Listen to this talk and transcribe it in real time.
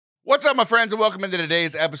What's up, my friends, and welcome into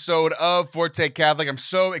today's episode of Forte Catholic. I'm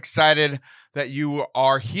so excited that you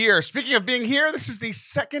are here. Speaking of being here, this is the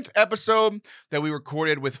second episode that we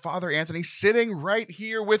recorded with Father Anthony sitting right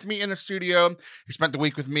here with me in the studio. He spent the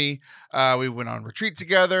week with me. We went on retreat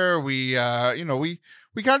together. We kind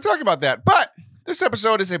of talk about that. But this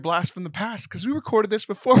episode is a blast from the past because we recorded this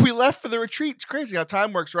before we left for the retreat. It's crazy how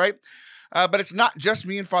time works, right? But it's not just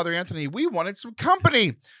me and Father Anthony. We wanted some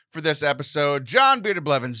company for this episode. John Bearded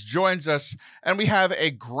Blevins joins us, and we have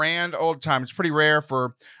a grand old time. It's pretty rare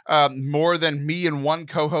for more than me and one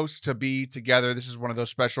co-host to be together. This is one of those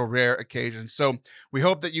special, rare occasions. So we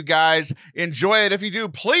hope that you guys enjoy it. If you do,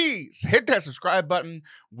 please hit that subscribe button,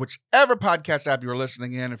 whichever podcast app you're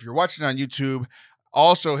listening in. If you're watching on YouTube,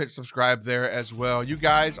 also hit subscribe there as well. You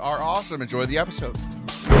guys are awesome. Enjoy the episode.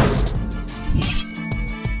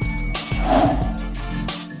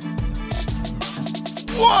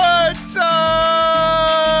 What's up?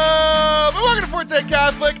 Welcome to Forte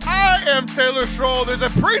Catholic. I am Taylor Schroll. There's a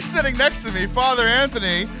priest sitting next to me. Father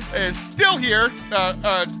Anthony is still here.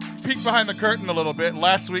 Peek behind the curtain a little bit.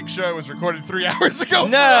 Last week's show was recorded 3 hours ago.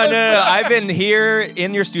 No. I've been here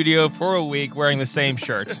in your studio for a week wearing the same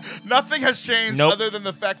shirt. Nothing has changed other than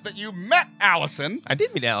the fact that you met Allison. I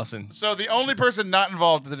did meet Allison. So the only person not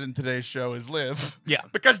involved in today's show is Liv. Yeah.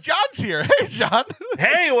 Because John's here. Hey, John.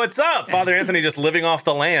 Hey, what's up? Father Anthony just living off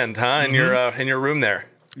the land, huh? In your room there.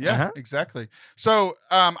 Yeah, exactly. So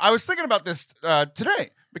I was thinking about this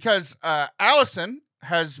today because Allison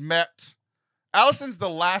has met... Allison's the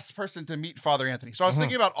last person to meet Father Anthony. So I was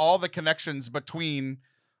thinking about all the connections between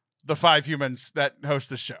the 5 humans that host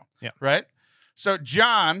this show. Yeah. Right? So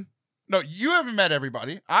John, no, you haven't met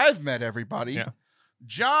everybody. I've met everybody. Yeah.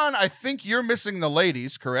 John, I think you're missing the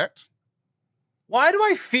ladies, correct? Why do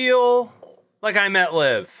I feel like I met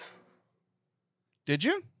Liv? Did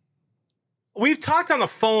you? We've talked on the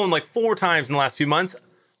phone like 4 times in the last few months.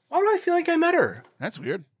 Why do I feel like I met her? That's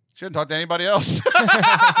weird. She hadn't talked to anybody else.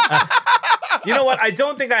 You know what? I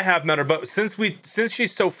don't think I have met her, but since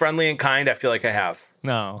she's so friendly and kind, I feel like I have.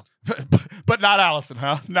 No. But not Allison,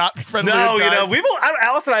 huh? Not friendly. No, and kind.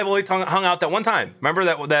 Alice and I have only hung out that one time. Remember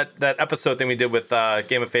that episode thing we did with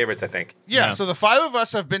Game of Favorites, I think. Yeah, so the 5 of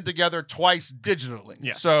us have been together twice digitally.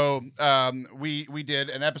 Yeah. So we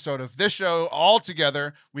did an episode of this show all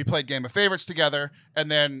together. We played Game of Favorites together.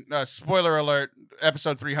 And then, spoiler alert,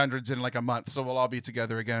 episode 300's in like a month. So we'll all be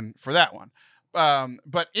together again for that one.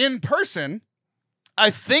 But in person, I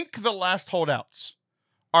think the last holdouts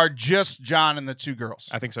are just John and the 2 girls.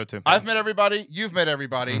 I think so too. I've met everybody. You've met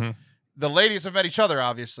everybody. Mm-hmm. The ladies have met each other,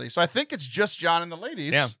 obviously. So I think it's just John and the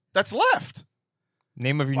ladies that's left.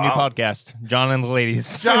 Name of your new podcast, John and the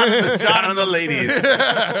Ladies. John and the Ladies.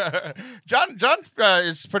 John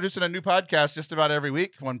is producing a new podcast just about every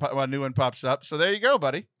week. One new one pops up. So there you go,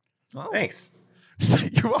 buddy. Oh. Thanks.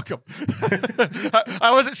 You're welcome.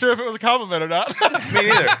 I wasn't sure if it was a compliment or not. Me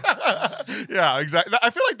neither. Yeah, exactly.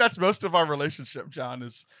 I feel like that's most of our relationship, John,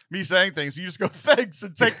 is me saying things. You just go, thanks,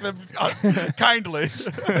 and take them kindly.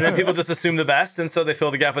 And then people just assume the best, and so they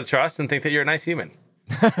fill the gap with trust and think that you're a nice human.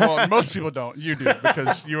 Well, most people don't. You do,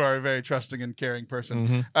 because you are a very trusting and caring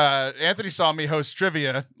person. Anthony saw me host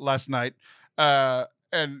trivia last night,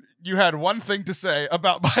 and you had one thing to say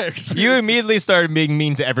about my experience. You immediately started being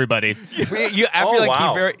mean to everybody. It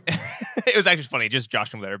was actually funny, just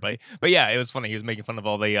joshing with everybody. But yeah, it was funny. He was making fun of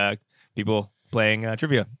all the people playing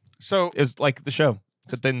trivia. So it was like the show,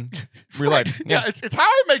 except in real life. Yeah, it's how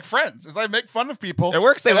I make friends. Is I make fun of people. It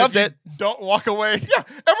works. They loved it. Don't walk away. Yeah,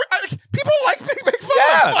 people like me make fun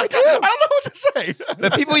of. Like, I don't know what to say.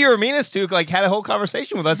 The people you were meanest to had a whole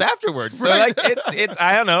conversation with us afterwards. So it's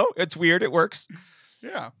I don't know. It's weird. It works.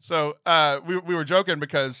 Yeah. So we were joking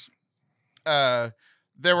because there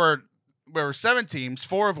were 7 teams,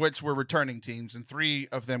 4 of which were returning teams, and 3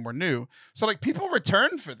 of them were new. So like people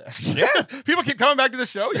return for this. Yeah. People keep coming back to the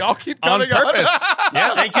show. Y'all keep coming on purpose.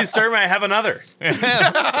 Yeah. Thank you, sir. May I have another?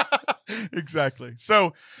 Exactly.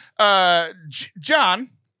 So John,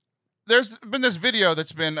 there's been this video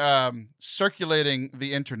that's been circulating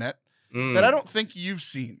the internet that I don't think you've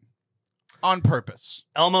seen on purpose.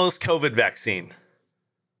 Elmo's COVID vaccine.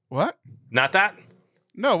 What? Not that?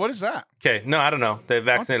 No, what is that? Okay, no, I don't know. They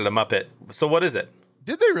vaccinated a Muppet. So what is it?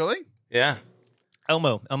 Did they really? Yeah.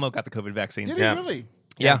 Elmo got the COVID vaccine. Did he really?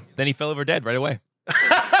 Yeah. Then he fell over dead right away. It's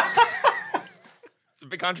a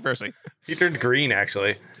big controversy. He turned green,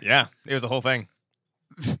 actually. Yeah, it was a whole thing.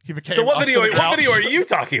 He became. So what video are you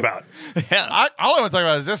talking about? Yeah. All I want to talk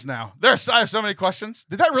about is this now. I have so many questions.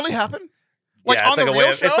 Did that really happen? It's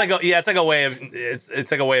like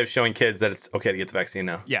a way of showing kids that it's okay to get the vaccine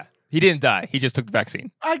now. Yeah. He didn't die. He just took the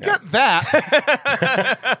vaccine. I get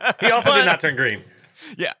that. He also did not turn green.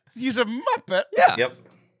 Yeah. He's a Muppet. Yeah. Yep.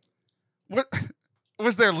 What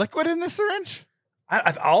was there liquid in the syringe?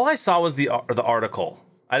 All I saw was the article.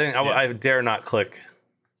 I dare not click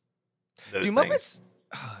those Do things. Muppets,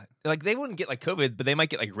 like, they wouldn't get like COVID, but they might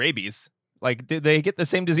get like rabies. Like, do they get the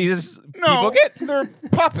same diseases No, people get? they're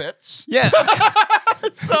puppets. Yeah.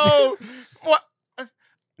 So what?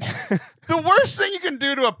 The worst thing you can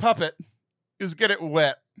do to a puppet is get it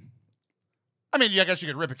wet. I mean, I guess you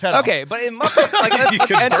could rip its head off. Okay, but in Muppet, like, let's could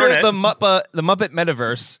burn enter it. the Muppet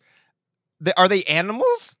metaverse. Are they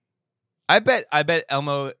animals? I bet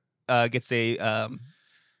Elmo gets a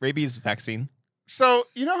rabies vaccine. So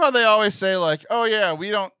you know how they always say, like, oh yeah,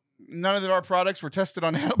 none of our products were tested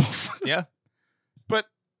on animals. Yeah. But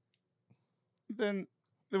then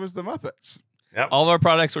there was the Muppets. Yep. All of our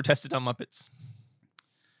products were tested on Muppets.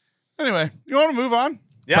 Anyway, you want to move on?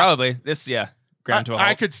 Yeah. Probably. This, ground to a halt.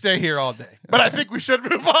 I could stay here all day, but I think we should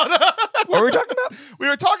move on. What were we talking about? We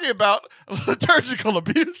were talking about liturgical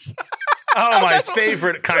abuse. Oh, my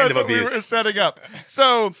favorite kind That's of what we were abuse. setting up.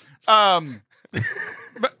 So,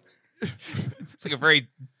 It's like a very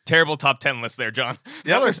terrible top 10 list there, John.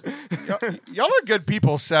 y'all are good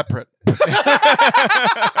people separate. You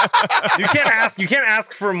can't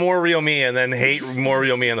ask for more real me and then hate more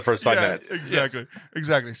real me in the first 5 minutes. Exactly.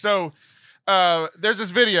 Exactly. So, there's this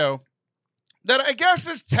video that I guess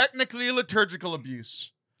is technically liturgical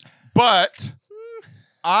abuse, but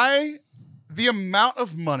the amount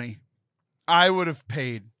of money I would have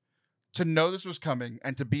paid to know this was coming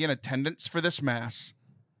and to be in attendance for this mass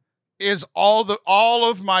is all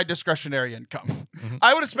of my discretionary income. Mm-hmm.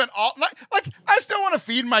 I would have spent like I still want to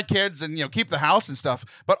feed my kids and keep the house and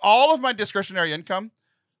stuff, but all of my discretionary income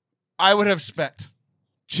I would have spent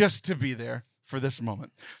just to be there for this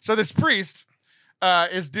moment. So this priest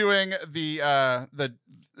is doing the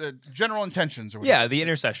general intentions, or whatever. Yeah, the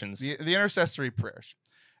intercessions. The intercessory prayers.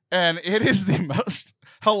 And it is the most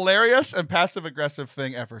hilarious and passive-aggressive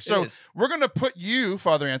thing ever. So we're going to put you,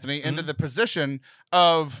 Father Anthony, into the position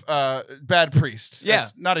of bad priest. Yeah.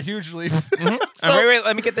 It's not a huge leap. Wait,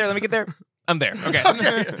 let me get there. I'm there. Okay.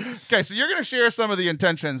 Okay, so you're going to share some of the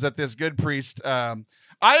intentions that this good priest...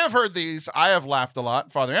 I have heard these. I have laughed a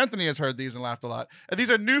lot. Father Anthony has heard these and laughed a lot. And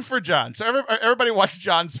these are new for John. So everybody watch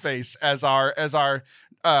John's face as our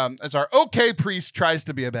okay priest tries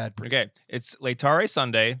to be a bad priest. Okay. It's Laetare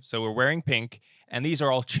Sunday, so we're wearing pink, and these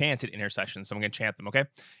are all chanted intercessions. So I'm going to chant them, okay?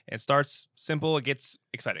 It starts simple. It gets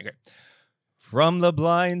exciting. Okay. From the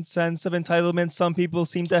blind sense of entitlement some people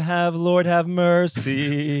seem to have, Lord have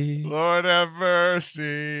mercy. Lord have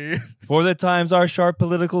mercy. For the times our sharp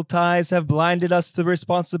political ties have blinded us to the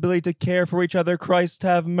responsibility to care for each other, Christ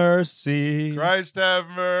have mercy. Christ have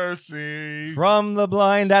mercy. From the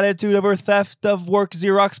blind attitude over theft of work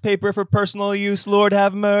Xerox paper for personal use, Lord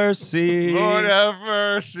have mercy. Lord have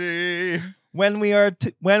mercy. When we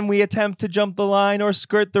attempt to jump the line or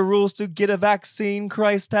skirt the rules to get a vaccine,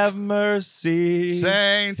 Christ have mercy.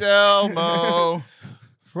 Saint Elmo.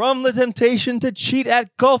 From the temptation to cheat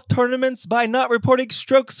at golf tournaments by not reporting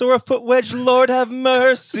strokes or a foot wedge, Lord have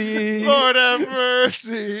mercy. Lord have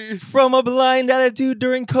mercy. From a blind attitude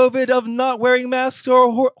during COVID of not wearing masks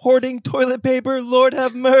or hoarding toilet paper, Lord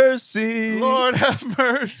have mercy. Lord have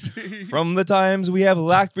mercy. From the times we have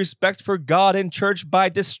lacked respect for God and church by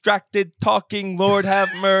distracted talking, Lord have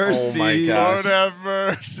mercy. Oh my gosh. Lord have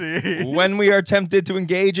mercy. When we are tempted to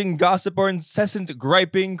engage in gossip or incessant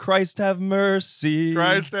griping, Christ have mercy.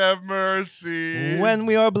 Christ have mercy. When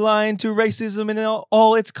we are blind to racism in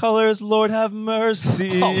all its colors, Lord have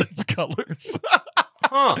mercy. All its colors.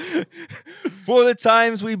 For the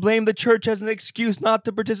times we blame the church as an excuse not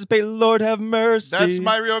to participate, Lord have mercy. That's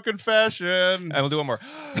my real confession. And we'll do one more.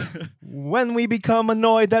 When we become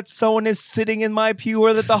annoyed that someone is sitting in my pew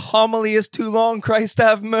or that the homily is too long, Christ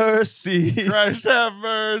have mercy. Christ have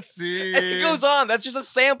mercy. And it goes on. That's just a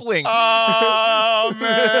sampling.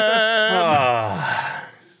 Amen.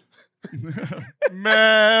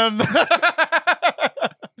 Man.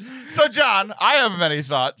 So, John, I have many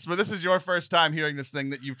thoughts, but this is your first time hearing this thing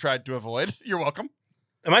that you've tried to avoid. You're welcome.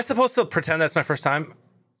 Am I supposed to pretend that's my first time?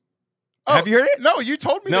 Oh, have you heard it? No, you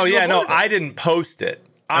told me. No, that you avoided it. I didn't post it.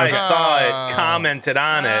 I saw it, commented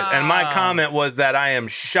on it, and my comment was that I am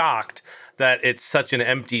shocked that it's such an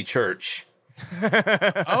empty church.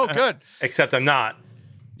 Oh, good. Except I'm not.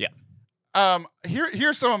 Yeah.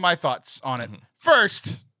 Here's some of my thoughts on it. Mm-hmm.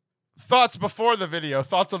 First, thoughts before the video.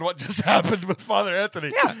 Thoughts on what just happened with Father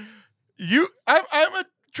Anthony. Yeah. I'm a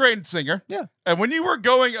trained singer. Yeah. And when you were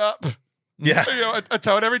going up Yeah. a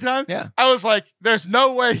tone every time. Yeah. I was like, there's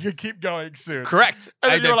no way you keep going soon. Correct.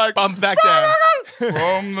 And I then you were like, bump back down.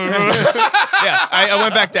 From the Yeah, I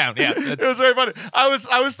went back down. Yeah, it was very funny. I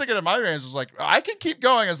was thinking in my range, was like, I can keep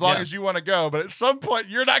going as long Yeah. as you want to go, but at some point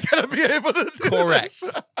you're not going to be able to do Correct. this.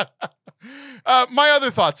 My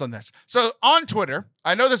other thoughts on this. So on Twitter,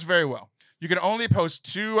 I know this very well. You can only post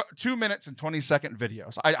 2 minutes and 20-second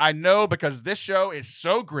videos. I know because this show is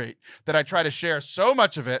so great that I try to share so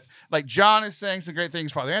much of it. Like John is saying some great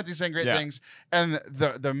things, Father Anthony's saying great things, and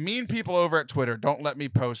the mean people over at Twitter don't let me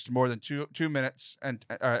post more than 2 minutes and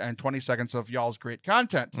 20 seconds of y'all's great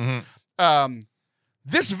content. Mhm.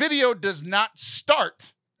 This video does not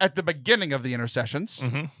start at the beginning of the intercessions.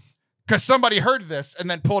 Mhm. Because somebody heard this and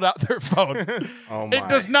then pulled out their phone. Oh my. It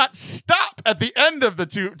does not stop at the end of the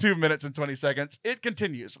 2 minutes and 20 seconds. It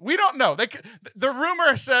continues. We don't know. The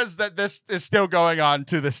rumor says that this is still going on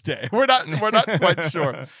to this day. We're not quite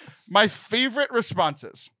sure. My favorite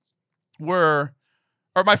responses were,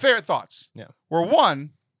 or my favorite thoughts were, one,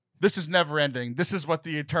 this is never ending. This is what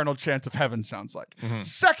the eternal chant of heaven sounds like. Mhm.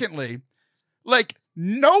 Secondly, like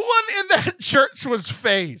no one in that church was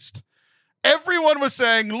fazed. Everyone was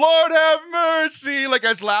saying, Lord have mercy, like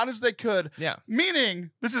as loud as they could. Yeah. Meaning,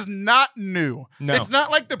 this is not new. No. It's not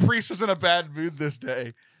like the priest was in a bad mood this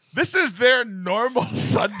day. This is their normal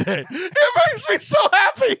Sunday. It makes me so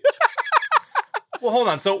happy. Well, hold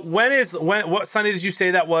on. So what Sunday did you say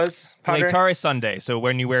that was, Padre? Laetare Sunday. So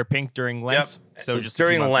when you wear pink during Lent. Yep. So just a few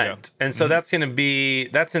during months Lent. ago. And so that's going to be,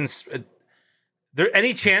 that's in, there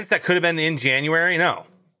any chance that could have been in January? No,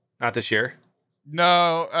 not this year.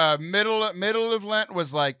 No, middle of Lent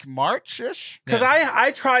was like March-ish. Because I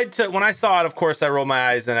tried to, when I saw it, of course, I rolled my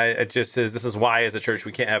eyes and it just says, this is why as a church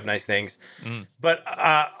we can't have nice things. But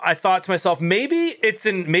I thought to myself, maybe it's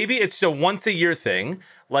a once a year thing,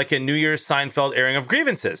 like a New Year's Seinfeld airing of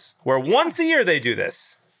grievances, where once a year they do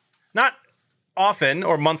this. Not often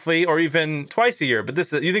or monthly or even twice a year, but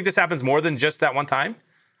you think this happens more than just that one time?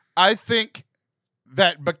 I think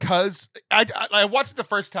that because I watched it the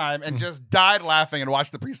first time and just died laughing and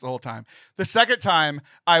watched the priest the whole time. The second time,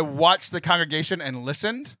 I watched the congregation and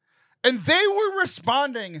listened, and they were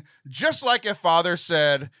responding just like if Father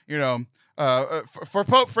said, for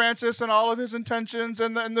Pope Francis and all of his intentions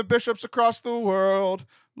and the bishops across the world,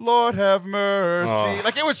 Lord have mercy. Oh.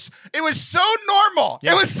 Like it was so normal.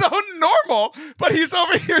 Yeah. It was so normal. But he's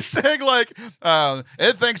over here saying like,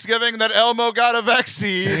 at Thanksgiving that Elmo got a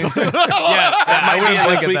vaccine. That might be in this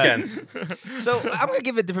look at weekend's. So I'm going to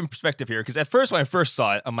give a different perspective here because at first, when I first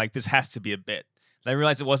saw it, I'm like, this has to be a bit. And I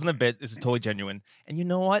realized it wasn't a bit. This is totally genuine. And you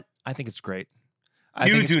know what? I think it's great. I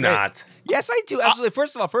You think it's do great. not. Yes, I do. Absolutely.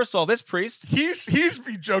 First of all, this priest. He's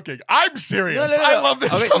be joking. I'm serious. No. I love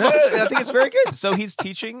this Okay, so no, much. I think it's very good. So he's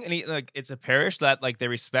teaching, and it's a parish that like they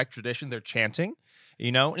respect tradition. They're chanting,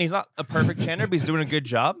 and he's not a perfect chanter, but he's doing a good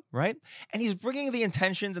job, right? And he's bringing the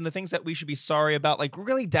intentions and the things that we should be sorry about, like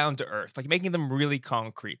really down to earth, like making them really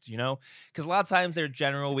concrete, Because a lot of times they're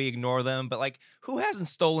general, we ignore them, but like who hasn't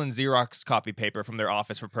stolen Xerox copy paper from their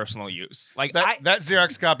office for personal use? Like That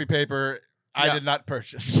Xerox copy paper I Yeah. did not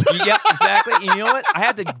purchase. Yeah, exactly. And you know what? I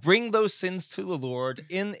had to bring those sins to the Lord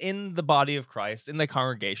in the body of Christ, in the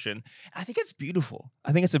congregation. And I think it's beautiful.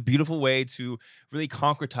 I think it's a beautiful way to really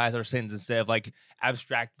concretize our sins instead of like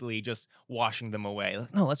abstractly just washing them away.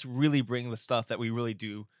 Like, no, let's really bring the stuff that we really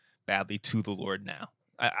do badly to the Lord now.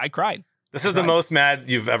 I cried. This is the most mad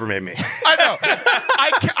you've ever made me. I know.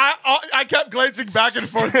 I kept glancing back and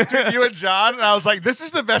forth between you and John, and I was like, this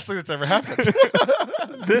is the best thing that's ever happened.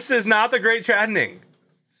 This is not the great chatting.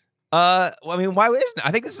 Well, I mean, why isn't it?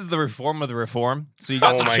 I think this is the reform of the reform. So you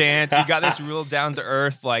got Oh the my chant, you got this gosh. real down to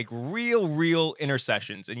earth, like real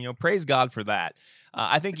intercessions, and praise God for that.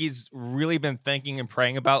 I think he's really been thinking and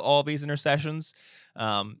praying about all these intercessions,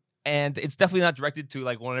 and it's definitely not directed to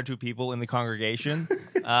like one or two people in the congregation.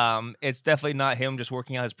 It's definitely not him just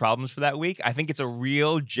working out his problems for that week. I think it's a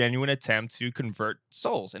real, genuine attempt to convert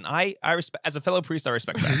souls, and I respect, as a fellow priest, I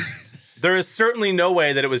respect that. There is certainly no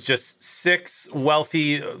way that it was just 6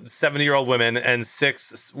 wealthy 70-year-old women and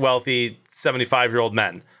 6 wealthy 75-year-old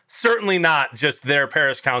men. Certainly not just their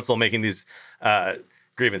parish council making these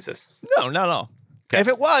grievances. No. Okay. If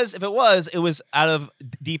it was, it was out of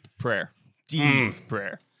deep prayer. Deep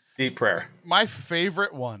prayer. Deep prayer. My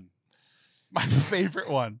favorite one,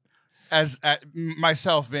 as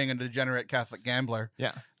myself being a degenerate Catholic gambler,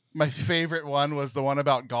 Yeah. my favorite one was the one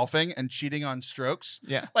about golfing and cheating on strokes.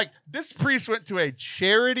 Yeah. Like, this priest went to a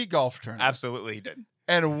charity golf tournament, Absolutely, he did.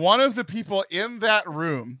 and one of the people in that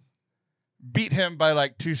room beat him by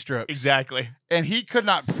like 2 strokes. Exactly. And he could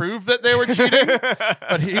not prove that they were cheating,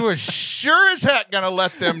 but he was sure as heck going to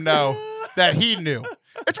let them know that he knew.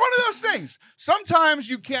 It's one of those things. Sometimes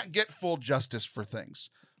you can't get full justice for things,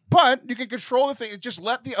 but you can control the thing and just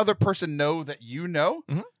let the other person know that you know.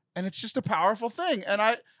 Mhm. And it's just a powerful thing. And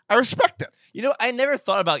I respect it. You know, I never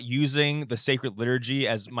thought about using the sacred liturgy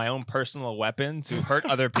as my own personal weapon to hurt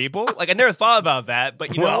other people. Like, I never thought about that.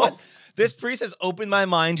 But you know what? This priest has opened my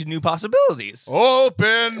mind to new possibilities.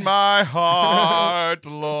 Open my heart,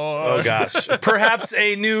 Lord. Oh gosh. Perhaps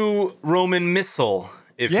a new Roman missile,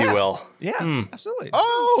 if you will. Yeah, absolutely.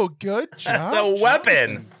 Oh, good job. That's a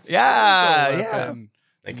weapon. Yeah, That's a yeah. weapon.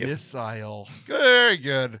 Thank you. Missile. Very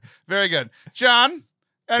good. Very good. John,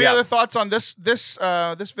 any Yeah. other thoughts on this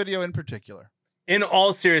video in particular? In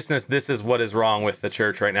all seriousness, this is what is wrong with the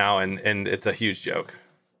church right now, and it's a huge joke.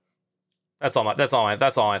 That's all my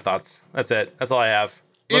thoughts. That's it. That's all I have.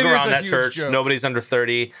 Look It is around a that huge church. joke. Nobody's under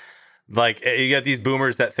 30. Like, you got these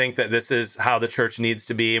boomers that think that this is how the church needs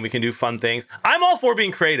to be and we can do fun things. I'm all for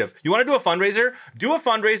being creative. You want to do a fundraiser? Do a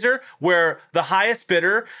fundraiser where the highest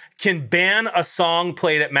bidder can ban a song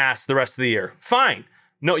played at Mass the rest of the year. Fine.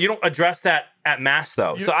 No, you don't address that at Mass,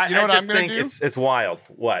 though. You So I know what just I'm gonna think do? it's wild.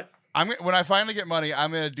 What? When I finally get money,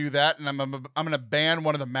 I'm going to do that, and I'm going to ban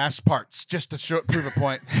one of the mass parts just to prove a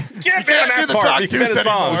point. Can't do ban a Mass the part. song You can ban a twos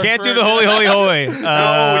song. anymore. Can't do the holy, holy, holy.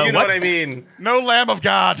 No, you know what I mean. No Lamb of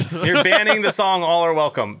God. You're banning the song "All Are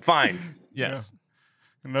Welcome." Fine. Yes.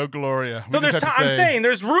 No Gloria. So I'm saying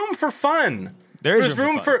there's room for fun. There's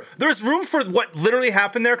There's room for what literally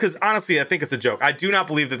happened there, because honestly, I think it's a joke. I do not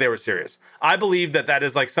believe that they were serious. I believe that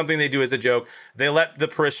is like something they do as a joke. They let the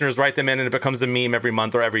parishioners write them in, and it becomes a meme every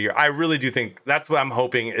month or every year. I really do think that's what I'm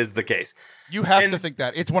hoping is the case. You have to think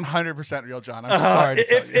that. It's 100% real, John. I'm sorry to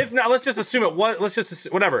tell you. If not, let's just assume it was.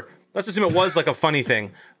 Whatever. Let's assume it was like a funny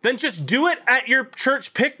thing. Then just do it at your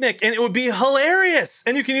church picnic, and it would be hilarious,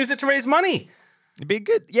 and you can use it to raise money. It'd be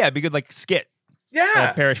good. Yeah, it'd be good, like skit.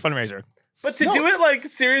 Yeah. Parish fundraiser. But to do it like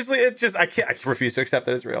seriously, I refuse to accept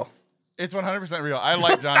that it's real. It's 100% real. I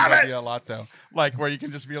like John's Stop it! idea a lot, though. Like, where you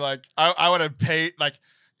can just be like, I want to pay, like,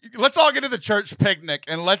 let's all get to the church picnic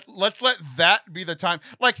and let's let that be the time.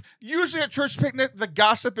 Like, usually at church picnic, the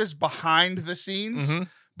gossip is behind the scenes. Mm-hmm.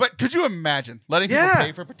 But could you imagine letting people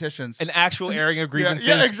pay for petitions? An actual airing of grievances.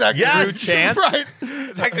 Yeah, exactly. Yes! Through chance. Right.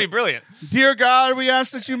 It's actually brilliant. Dear God, we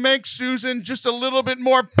ask that you make Susan just a little bit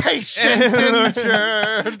more patient in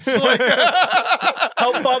church. Like,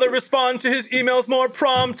 Help Father respond to his emails more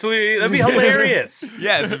promptly. That'd be hilarious.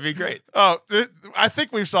 Yeah, that'd be great. I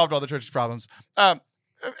think we've solved all the church's problems.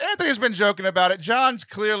 Anthony's been joking about it. John's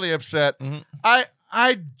clearly upset. Mhm.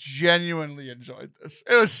 I genuinely enjoyed this.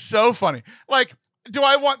 It was so funny. Like, do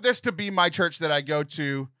I want this to be my church that I go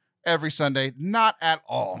to every Sunday? Not at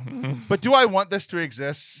all. But do I want this to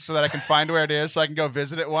exist so that I can find where it is so I can go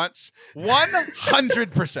visit it once?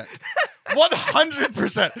 100%.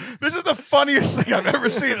 100%. This is the funniest thing I've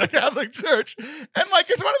ever seen in a Catholic church. And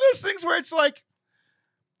like, it's one of those things where it's like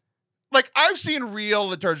I've seen real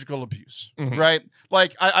liturgical abuse, Mhm. right?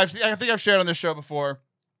 Like I think I've shared on this show before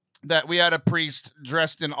that we had a priest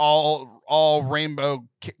dressed in all rainbow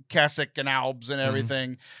cassock and albs and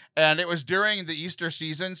everything, and it was during the Easter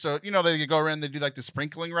season. So they go around, they do like the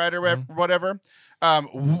sprinkling rite or whatever.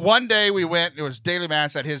 One day we went; it was daily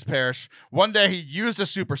mass at his parish. One day he used a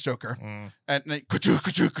super soaker and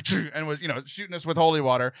and was shooting us with holy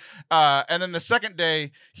water. And then the second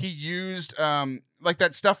day he used like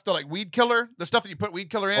that stuff, the like weed killer, the stuff that you put weed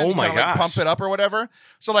killer in. Oh you my kinda, like, gosh. pump it up or whatever.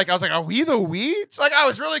 So like I was like, are we the weeds? Like I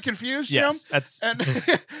was really confused. Yes, that's And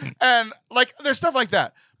and like there's stuff like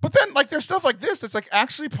that. But then like there's stuff like this that's like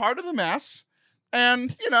actually part of the mass.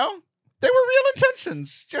 And they were real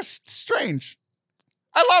intentions. Just strange.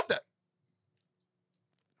 I loved it.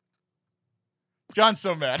 John's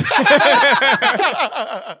so mad.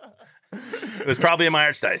 It was probably in my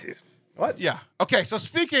archdiocese. What? Yeah. Okay, so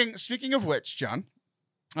speaking of which, John,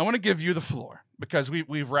 I want to give you the floor because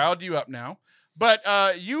we've riled you up now. But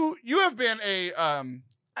you have been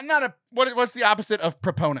what's the opposite of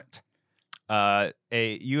proponent?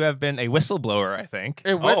 You have been a whistleblower, I think.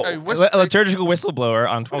 A A liturgical whistleblower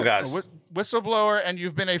on Twitter. Oh gosh. Whistleblower, and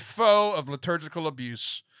you've been a foe of liturgical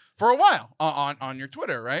abuse for a while on your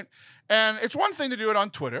Twitter, right? And it's one thing to do it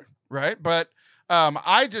on Twitter, right? But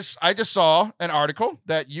I just saw an article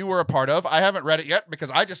that you were a part of. I haven't read it yet because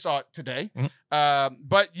I just saw it today.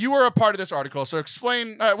 But you were a part of this article. So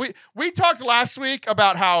explain. We talked last week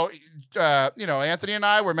about how Anthony and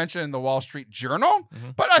I were mentioned in the Wall Street Journal,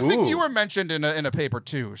 but I think you were mentioned in a paper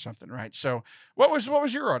too or something, right? So what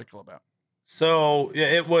was your article about? So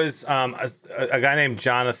it was a guy named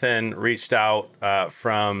Jonathan reached out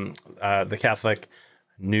from the Catholic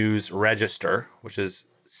News Register, which is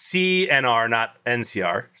CNR, not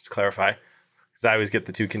NCR, just to clarify, because I always get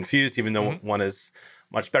the two confused, even though one is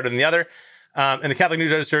much better than the other. And the Catholic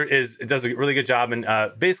News Register does a really good job. And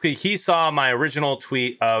basically, he saw my original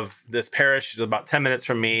tweet of this parish about 10 minutes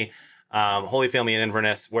from me, Holy Family in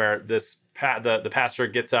Inverness, where the pastor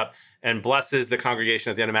gets up and blesses the congregation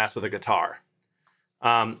at the end of Mass with a guitar.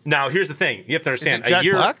 Now, here's the thing. You have to understand. Is it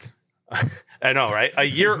Jet Black? I know, right? A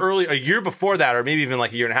year before that, or maybe even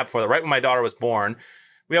like a year and a half before that, right when my daughter was born,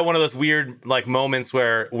 we had one of those weird like moments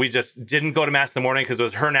where we just didn't go to Mass in the morning because it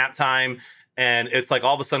was her nap time. And it's like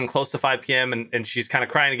all of a sudden close to 5 p.m. and she's kind of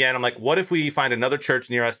crying again. I'm like, what if we find another church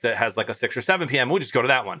near us that has like a 6 or 7 p.m.? We'll just go to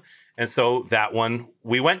that one. And so that one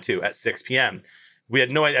we went to at 6 p.m. We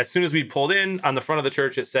had no idea. As soon as we pulled in on the front of the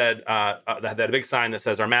church, it said that had a big sign that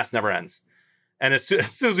says our Mass never ends. And as soon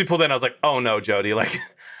as we pulled in, I was like, oh no, Jody, like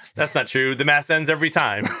that's not true. The Mass ends every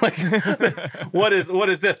time. Like, what is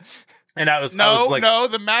this? And I was like, no,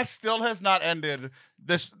 the Mass still has not ended.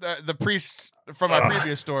 The priest from our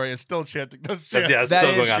previous story is still chanting those chants. Yeah, it's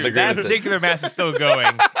still going on. That particular Mass is still going.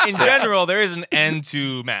 In general, there is an end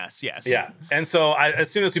to Mass, yes. Yeah. And so as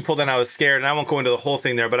soon as we pulled in, I was scared. And I won't go into the whole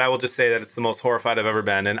thing there, but I will just say that it's the most horrified I've ever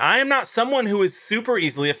been. And I am not someone who is super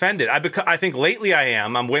easily offended. I think lately I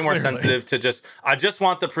am. I'm way more sensitive to I just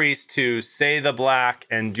want the priest to say the black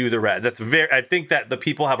and do the red. I think that the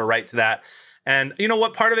people have a right to that. And you know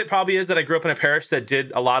what? Part of it probably is that I grew up in a parish that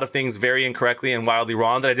did a lot of things very incorrectly and wildly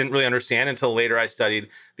wrong that I didn't really understand until later I studied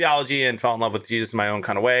theology and fell in love with Jesus in my own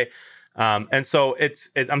kind of way. And so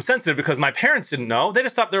I'm sensitive because my parents didn't know. They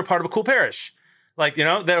just thought they were part of a cool parish. Like, you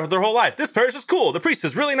know, their whole life. This parish is cool. The priest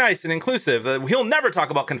is really nice and inclusive. He'll never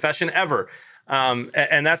talk about confession ever.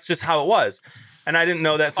 And that's just how it was. And I didn't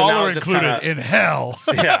know that. So all now are it just included kinda, in hell.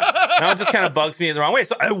 Yeah. Now it just kind of bugs me in the wrong way.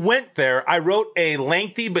 So I went there. I wrote a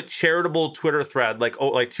lengthy but charitable Twitter thread like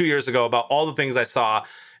 2 years ago about all the things I saw.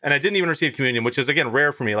 And I didn't even receive communion, which is, again,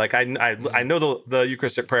 rare for me. Like I know the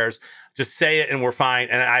Eucharistic prayers, just say it and we're fine.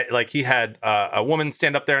 And he had a woman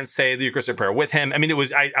stand up there and say the Eucharistic prayer with him. I mean,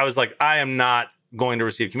 I was like, I am not going to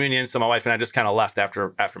receive communion. So my wife and I just kind of left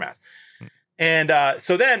after Mass. And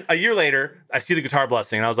so then a year later, I see the guitar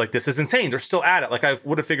blessing and I was like, this is insane. They're still at it. Like I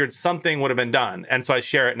would have figured something would have been done. And so I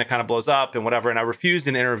share it and it kind of blows up and whatever. And I refused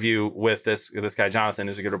an interview with this guy, Jonathan,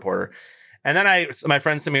 who's a good reporter. And then my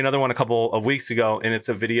friend sent me another one a couple of weeks ago. And it's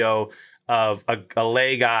a video of a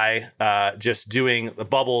lay guy just doing the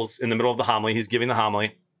bubbles in the middle of the homily. He's giving the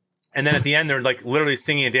homily. And then at the end, they're like literally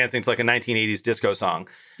singing and dancing to like a 1980s disco song.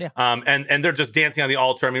 Yeah. And they're just dancing on the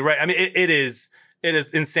altar. I mean, right. I mean, it is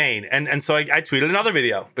insane. And so I tweeted another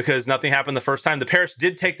video because nothing happened the first time. The parish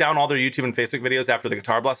did take down all their YouTube and Facebook videos after the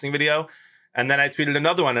guitar blessing video. And then I tweeted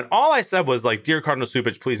another one. And all I said was like, dear Cardinal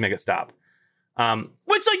Cupich, please make it stop.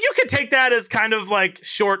 Which like you could take that as kind of like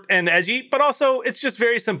short and edgy, but also it's just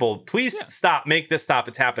very simple. Please stop, make this stop.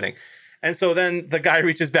 It's happening. And so then the guy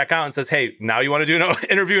reaches back out and says, hey, now you want to do an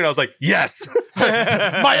interview? And I was like, yes.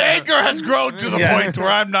 My anger has grown to the point where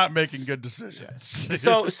I'm not making good decisions.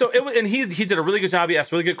 So it was, and he did a really good job. He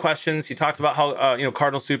asked really good questions. He talked about how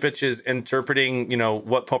Cardinal Cupich is interpreting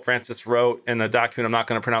what Pope Francis wrote in a document I'm not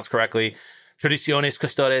going to pronounce correctly, Traditiones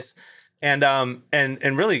Custores,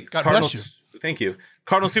 and really God Cardinal. bless you. Thank you.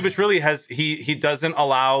 Cardinal Cupich really has he doesn't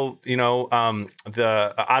allow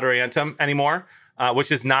the Ad Orientem anymore.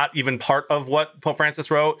 Which is not even part of what Pope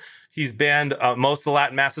Francis wrote. He's banned most of the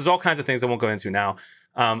Latin masses, all kinds of things I won't go into now.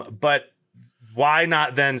 But why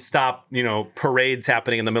not then stop, parades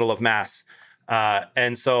happening in the middle of Mass?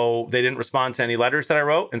 And so they didn't respond to any letters that I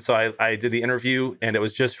wrote. And so I did the interview and it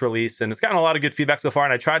was just released and it's gotten a lot of good feedback so far.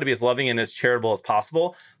 And I tried to be as loving and as charitable as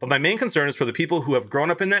possible. But my main concern is for the people who have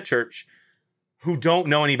grown up in that church who don't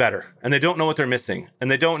know any better, and they don't know what they're missing, and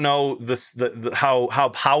they don't know how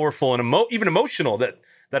powerful and even emotional that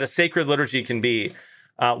a sacred liturgy can be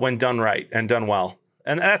when done right and done well.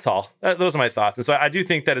 And that's all. Those are my thoughts. And so I do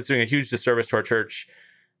think that it's doing a huge disservice to our church,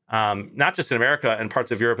 not just in America and parts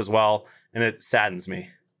of Europe as well. And it saddens me.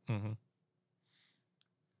 Mm-hmm.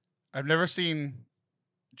 I've never seen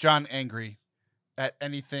John angry at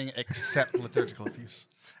anything except liturgical abuse.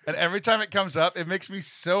 And every time it comes up, it makes me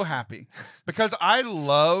so happy because I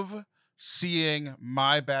love seeing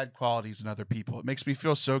my bad qualities in other people. It makes me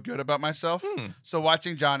feel so good about myself. So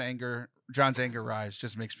watching John's anger rise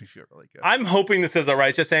just makes me feel really good. I'm hoping this is a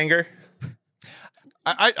righteous anger.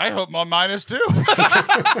 I hope mine is too. No,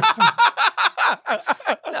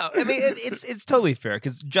 I mean it's totally fair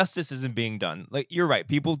because justice isn't being done. Like you're right,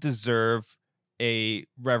 people deserve a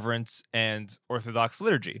reverence and Orthodox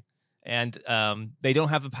liturgy. And they don't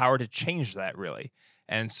have the power to change that, really.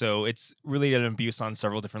 And so it's really an abuse on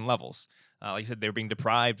several different levels. Like I said, they're being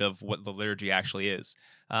deprived of what the liturgy actually is.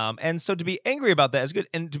 And so to be angry about that is good.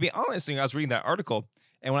 And to be honest, I was reading that article,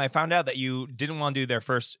 and when I found out that you didn't want to do their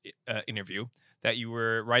first interview, that you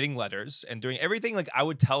were writing letters and doing everything like I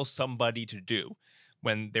would tell somebody to do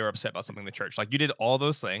when they were upset about something in the church. Like you did all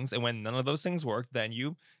those things, and when none of those things worked, then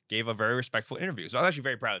you gave a very respectful interview. So I was actually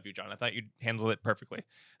very proud of you, John. I thought you handled it perfectly.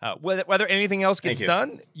 Whether anything else gets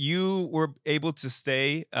done, you were able to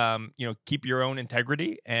stay, keep your own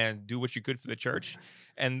integrity and do what you could for the church.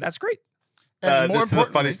 And that's great. This is a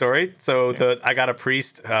funny story. So I got a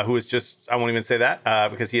priest who was just, I won't even say that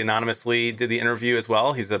because he anonymously did the interview as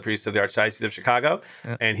well. He's a priest of the Archdiocese of Chicago.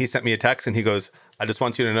 Yeah. And he sent me a text and he goes, I just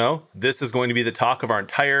want you to know, this is going to be the talk of our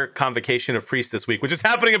entire convocation of priests this week, which is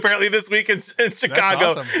happening apparently this week in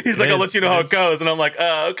Chicago. Awesome. He's like, I'll let you know how it goes. And I'm like,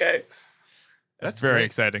 oh, okay. That's very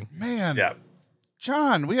exciting. Man. Yeah.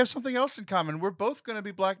 John, we have something else in common. We're both going to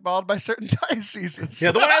be blackballed by certain dioceses.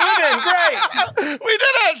 Yeah, the one I live in. Great. We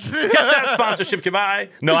did it. Guess that sponsorship. Goodbye.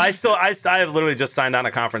 No, I have literally just signed on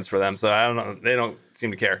a conference for them, so I don't know. They don't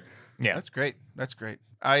seem to care. Yeah, that's great. That's great.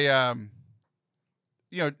 Father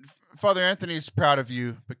Anthony's proud of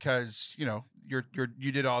you because you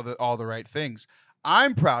did all the right things.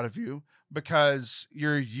 I'm proud of you because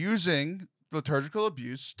you're using liturgical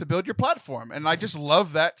abuse to build your platform, and I just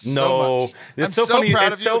love that so much. It's so funny.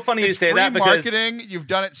 It's so funny you say that because marketing. You've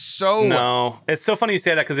done it so well. It's so funny you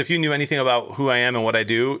say that because if you knew anything about who I am and what I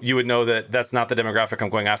do, you would know that that's not the demographic I'm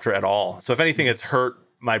going after at all. So if anything, it's hurt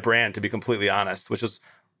my brand, to be completely honest. Which is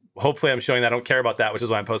hopefully I'm showing that I don't care about that, which is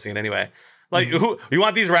why I'm posting it anyway. Like, who you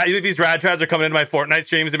want these rad trads are coming into my Fortnite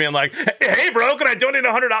streams and being like, hey, bro, can I donate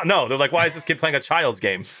 $100? No, they're like, why is this kid playing a child's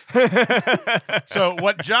game? So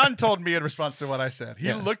what John told me in response to what I said,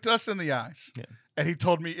 he looked us in the eyes and he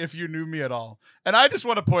told me if you knew me at all. And I just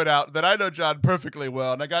want to point out that I know John perfectly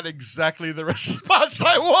well, and I got exactly the response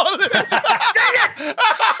I wanted.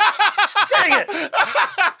 Dang it!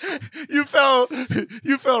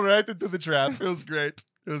 You fell right into the trap. It was great.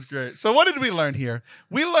 It was great. So what did we learn here?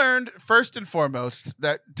 We learned, first and foremost,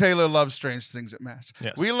 that Taylor loves strange things at Mass.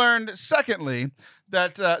 Yes. We learned, secondly,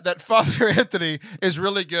 that Father Anthony is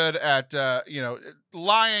really good at,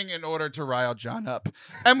 lying in order to rile John up.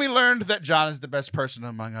 And we learned that John is the best person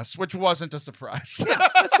among us, which wasn't a surprise.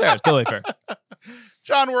 That's fair. It's totally fair.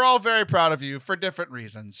 John, we're all very proud of you for different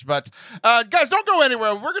reasons. But guys, don't go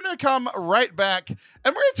anywhere. We're going to come right back, and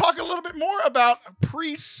we're going to talk a little bit more about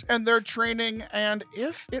priests and their training and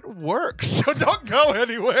if it works. So don't go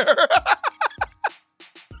anywhere.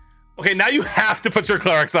 Okay, now you have to put your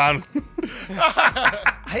clerics on.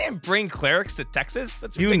 I didn't bring clerics to Texas.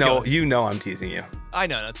 That's ridiculous. You know I'm teasing you. I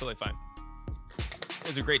know. That's totally fine. It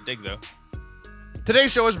was a great dig, though.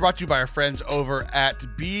 Today's show is brought to you by our friends over at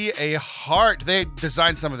Be a Heart. They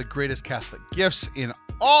designed some of the greatest Catholic gifts in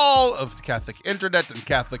all of the Catholic internet and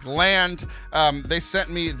Catholic land. They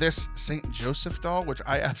sent me this St. Joseph doll, which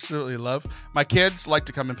I absolutely love. My kids like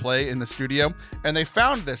to come and play in the studio, and they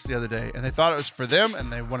found this the other day, and they thought it was for them,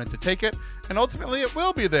 and they wanted to take it, and ultimately it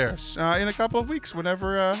will be theirs in a couple of weeks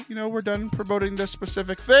whenever we're done promoting this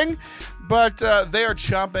specific thing. But they are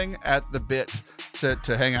chomping at the bit to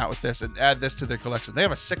hang out with this and add this to their collection. They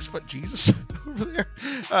have a 6-foot Jesus over there.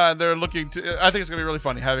 They're looking to, I think it's going to be really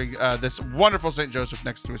funny having this wonderful St. Joseph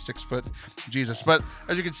next to a 6-foot Jesus. But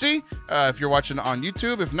as you can see, if you're watching on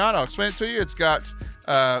YouTube, if not, I'll explain it to you. It's got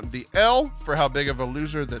the L for how big of a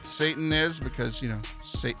loser that Satan is, because,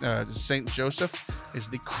 St. Joseph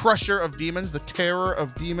is the crusher of demons, the terror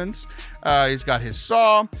of demons. He's got his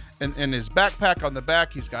saw, and in his backpack on the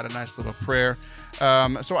back, he's got a nice little prayer.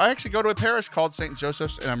 So I actually go to a parish called St.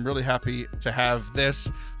 Joseph's, and I'm really happy to have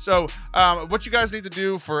this. So what you guys need to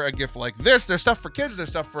do for a gift like this, there's stuff for kids, there's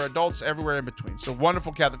stuff for adults, everywhere in between. So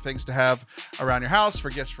wonderful Catholic things to have around your house for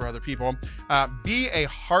gifts for other people.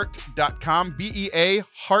 Beaheart.com,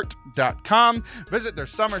 beaheart.com. Visit their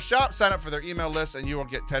summer shop, sign up for their email list, and you will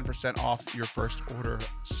get 10% off your first order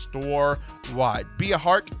store-wide.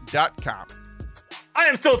 Beaheart.com. I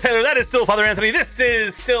am still Taylor. That is still Father Anthony. This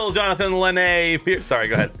is still Jonathan Lene. Sorry,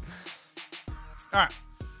 go ahead. All right.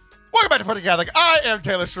 Welcome back to Funny Catholic. I am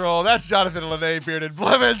Taylor Schroll. That's Jonathan Lene, Bearded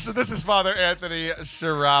Blevins. And this is Father Anthony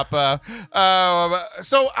Sciarappa.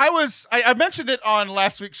 So I mentioned it on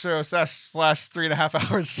last week's show, slash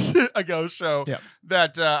 3.5 hours ago show,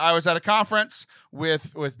 that I was at a conference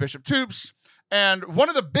with Bishop Toops. And one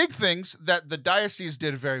of the big things that the diocese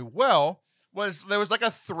did very well was there was like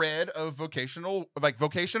a thread of vocation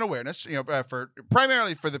awareness,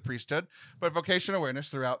 primarily for the priesthood, but vocation awareness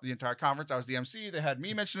throughout the entire conference. I was the MC. They had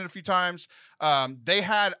me mention it a few times. They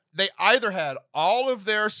either had all of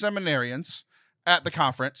their seminarians at the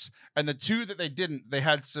conference, and the 2 that they didn't, they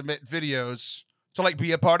had to submit videos to like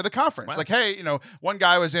be a part of the conference. Wow. Like, hey, you know, one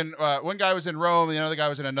guy was in Rome, and the other guy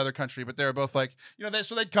was in another country, but they were both like, you know,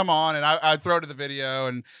 so they'd come on, and I'd throw to the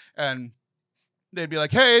video, and they'd be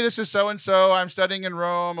like, hey, this is so and so. I'm studying in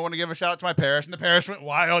Rome. I want to give a shout out to my parish, and the parish went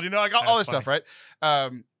wild. You know, like all this stuff, right?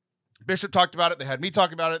 Bishop talked about it. They had me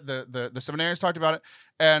talk about it. The seminarians talked about it,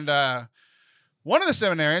 and one of the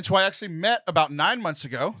seminarians who I actually met about 9 months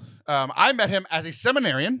ago, I met him as a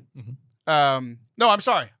seminarian. Mm-hmm. No, I'm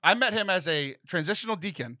sorry. I met him as a transitional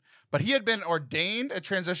deacon, but he had been ordained a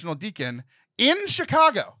transitional deacon in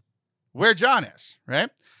Chicago, where John is, right?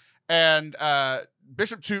 And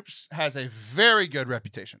Bishop Toops has a very good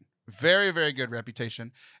reputation. Very, very good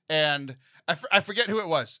reputation. And I forget who it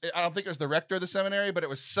was. I don't think it was the rector of the seminary, but it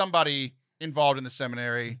was somebody involved in the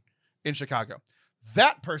seminary in Chicago.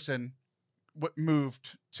 That person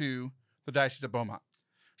moved to the Diocese of Beaumont.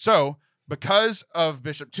 So because of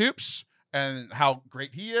Bishop Toops and how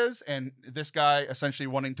great he is, and this guy essentially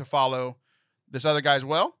wanting to follow this other guy as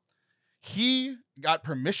well, he got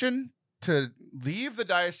permission to leave the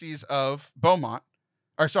Diocese of Beaumont,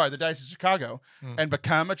 the Diocese of Chicago, and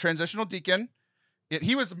become a transitional deacon.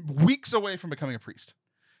 He was weeks away from becoming a priest.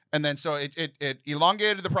 And then so it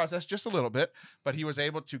elongated the process just a little bit, but he was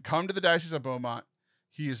able to come to the Diocese of Beaumont.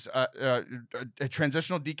 He's a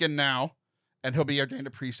transitional deacon now, and he'll be ordained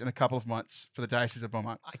a priest in a couple of months for the Diocese of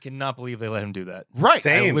Beaumont. I cannot believe they let him do that. Right.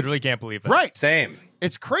 Same. I literally can't believe that. Right. Same.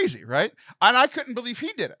 It's crazy, right? And I couldn't believe he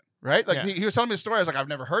did it, right? Like Yeah. he was telling me the story. I was like, I've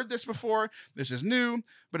never heard this before. This is new,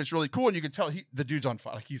 but it's really cool. And you can tell the dude's on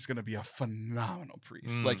fire. Like he's going to be a phenomenal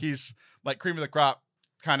priest. Like he's like cream of the crop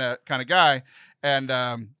kind of guy.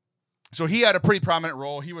 And so he had a pretty prominent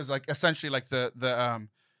role. He was like essentially like the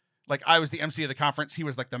like I was the MC of the conference. He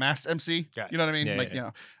was like the mass MC. You know what I mean? Yeah, you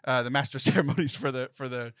know, the master ceremonies for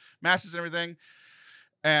the masses and everything.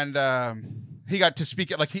 And he got to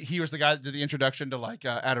speak at like he was the guy that did the introduction to like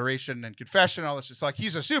adoration and confession and all this. It's like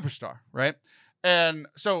he's a superstar, right? And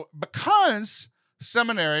so because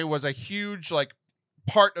seminary was a huge like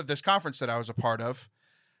part of this conference that I was a part of,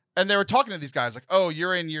 and they were talking to these guys like, oh,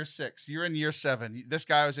 you're in year 6, you're in year 7, this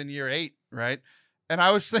guy was in year 8, right? And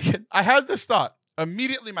I was thinking, I had this thought.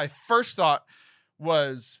 Immediately, my first thought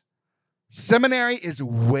was seminary is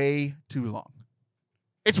way too long.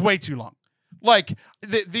 It's way too long. Like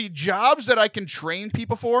the jobs that I can train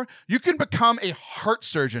people for, you can become a heart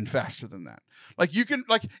surgeon faster than that. Like you can,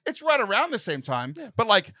 like it's right around the same time, but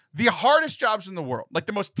like the hardest jobs in the world, like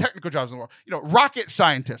the most technical jobs in the world, you know, rocket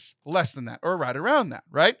scientists, less than that, or right around that,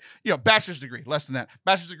 right? You know, bachelor's degree, less than that.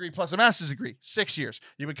 Bachelor's degree plus a master's degree, 6 years.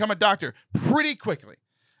 You become a doctor pretty quickly.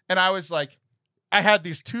 And I was like, I had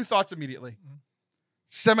these 2 thoughts immediately.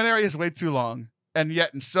 Seminary is way too long, and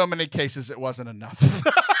yet in so many cases it wasn't enough.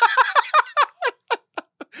 So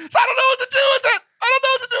I don't know what to do with it. I don't know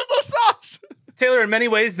what to do with those thoughts. Taylor, in many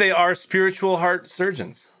ways, they are spiritual heart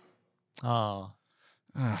surgeons. Oh.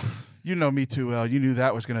 You know me too well. You knew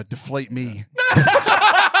that was going to deflate me. Yes,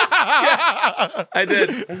 I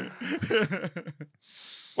did.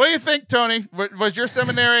 What do you think, Tony? Was your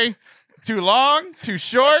seminary too long, too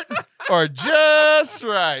short, or just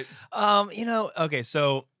right? You know, okay,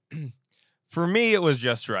 so for me it was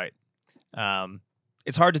just right.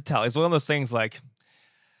 It's hard to tell. It's one of those things like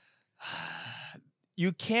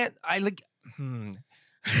you can't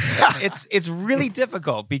it's really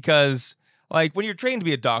difficult because like when you're trained to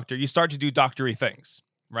be a doctor, you start to do doctory things,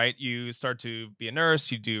 right? You start to be a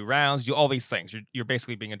nurse, you do rounds, you do all these things. You're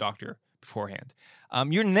basically being a doctor beforehand.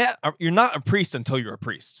 You're not a priest until you're a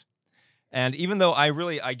priest. And even though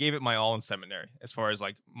I gave it my all in seminary, as far as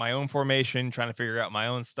like my own formation, trying to figure out my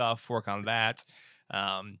own stuff, work on that,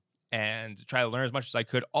 and try to learn as much as I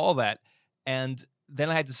could, all that. And then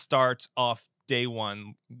I had to start off day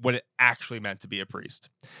one what it actually meant to be a priest.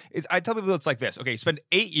 I tell people it's like this. Okay, you spend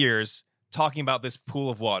 8 years talking about this pool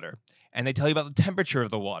of water, and they tell you about the temperature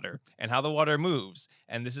of the water and how the water moves,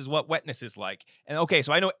 and this is what wetness is like. And okay,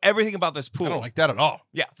 so I know everything about this pool. I don't like that at all.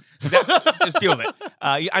 Yeah, just deal with it.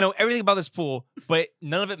 I know everything about this pool, but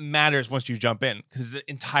none of it matters once you jump in because it's an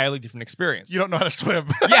entirely different experience. You don't know how to swim.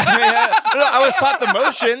 Yeah. No, I was taught the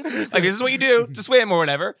motions. Like this is what you do to swim or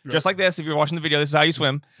whatever. Right. Just like this. If you're watching the video, this is how you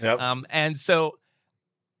swim. Yep. And so,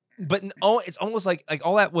 but it's almost like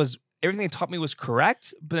all that was everything they taught me was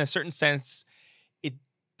correct, but in a certain sense, it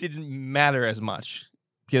didn't matter as much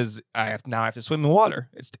because I have to swim in water.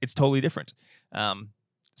 It's totally different.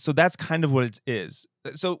 So that's kind of what it is.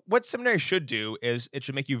 So what seminary should do is it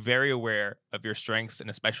should make you very aware of your strengths and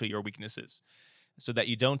especially your weaknesses, so that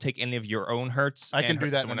you don't take any of your own hurts. I can and do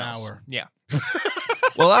hurt that in someone an else. hour. Yeah.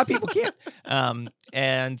 Well, a lot of people can't.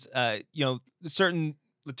 Certain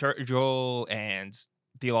liturgical and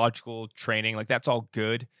theological training, like that's all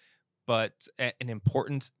good, but and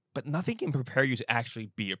important, but nothing can prepare you to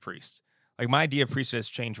actually be a priest. Like my idea of priesthood has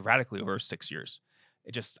changed radically over 6 years.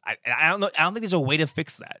 It just, I don't know. I don't think there's a way to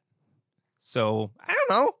fix that. So I don't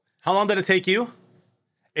know. How long did it take you?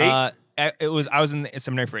 8? I was in the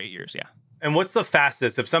seminary for 8 years. Yeah. And what's the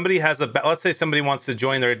fastest? If somebody has let's say somebody wants to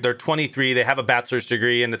join, they're 23, they have a bachelor's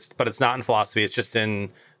degree, but it's not in philosophy, it's just in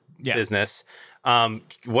business.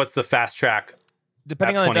 What's the fast track?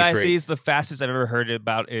 Depending on the diocese, the fastest I've ever heard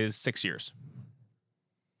about is 6 years.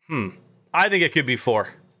 I think it could be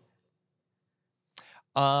 4.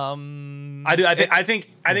 I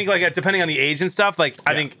think like depending on the age and stuff, like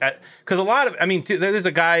I think because a lot of there's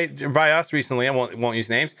a guy by us recently, I won't use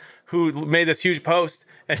names, who made this huge post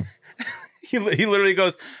and he literally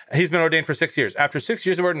goes, he's been ordained for 6 years. After 6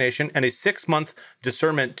 years of ordination and a 6-month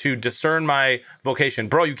discernment to discern my vocation.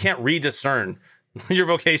 Bro, you can't rediscern your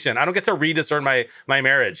vocation. I don't get to rediscern my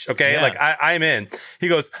marriage. Okay. Yeah. Like I'm in. He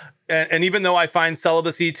goes, and even though I find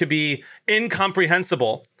celibacy to be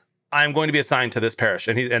incomprehensible, I'm going to be assigned to this parish.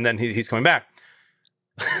 And then he's coming back.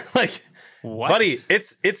 Like, what? Buddy,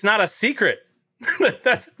 it's not a secret.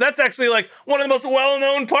 that's actually like one of the most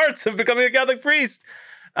well-known parts of becoming a Catholic priest.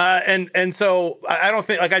 And so I don't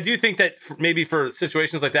think, like, I do think that maybe for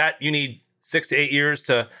situations like that, you need 6 to 8 years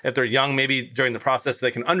to, if they're young, maybe during the process, so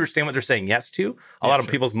they can understand what they're saying yes to. A lot of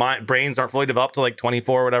people's brains aren't fully developed to like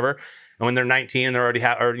 24 or whatever. And when they're 19 and they're already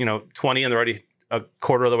 20 and they're already a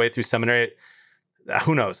quarter of the way through seminary,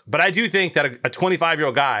 who knows? But I do think that a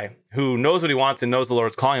 25-year-old guy who knows what he wants and knows the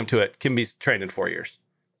Lord's calling him to it can be trained in 4 years.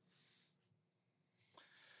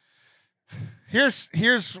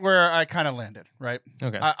 Here's where I kind of landed, right?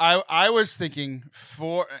 Okay. I was thinking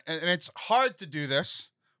and it's hard to do this,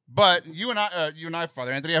 but you and I,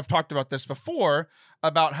 Father Anthony, have talked about this before,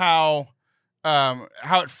 about how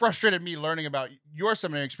it frustrated me learning about your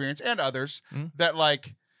seminary experience and others, that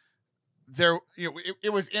like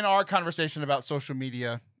it was in our conversation about social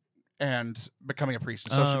media and becoming a priest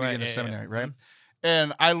and social media in the seminary, right?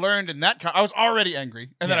 And I learned in that I was already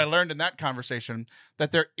angry, and then I learned in that conversation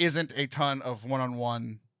that there isn't a ton of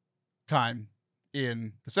one-on-one time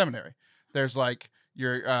in the seminary. There's like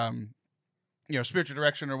your spiritual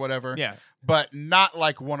direction or whatever, but not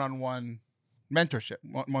like one-on-one mentorship,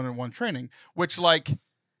 one-on-one training, which like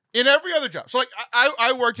in every other job. So like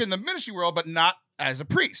I worked in the ministry world, but not as a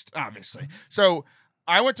priest, obviously. So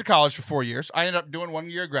I went to college for 4 years. I ended up doing 1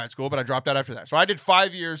 year of grad school, but I dropped out after that. So I did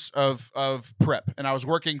 5 years of prep, and I was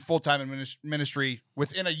working full-time in ministry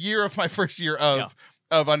within a year of my first year of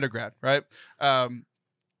undergrad, right? And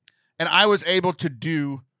I was able to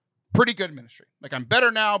do pretty good ministry. Like, I'm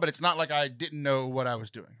better now, but it's not like I didn't know what I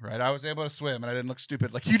was doing, right? I was able to swim, and I didn't look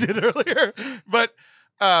stupid like you did earlier. But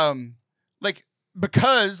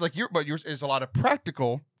because like yours is a lot of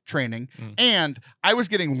practical training, and I was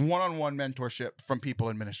getting one-on-one mentorship from people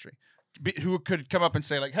in ministry who could come up and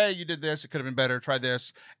say like, hey, you did this, it could have been better, try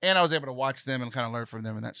this. And I was able to watch them and kind of learn from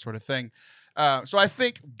them and that sort of thing. So I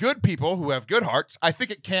think good people who have good hearts, I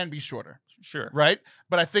think it can be shorter. Sure. Right?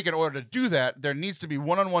 But I think in order to do that, there needs to be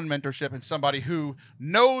one-on-one mentorship and somebody who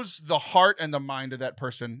knows the heart and the mind of that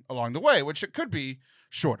person along the way, which it could be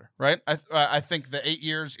shorter, right? I think the 8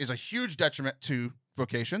 years is a huge detriment to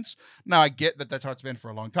vocations. Now I get that that's how it's been for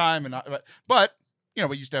a long time, but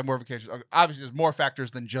we used to have more vocations. Obviously, there's more factors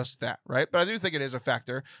than just that, right? But I do think it is a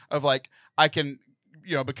factor of like, I can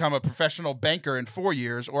become a professional banker in 4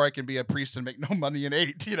 years, or I can be a priest and make no money in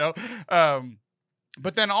 8.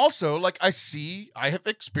 But then also, like, I have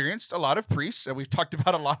experienced a lot of priests, and we've talked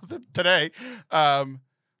about a lot of them today, that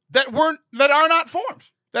are not formed,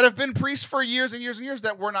 that have been priests for years and years and years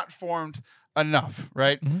that were not formed enough,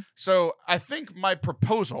 right? Mm-hmm. So I think my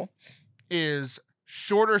proposal is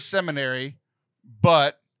shorter seminary,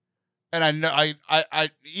 and I know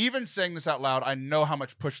I even saying this out loud, I know how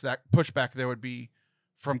much pushback there would be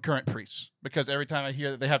from current priests, because every time I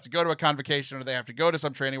hear that they have to go to a convocation or they have to go to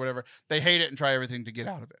some training, whatever, they hate it and try everything to get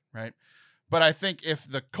out of it, right? But I think if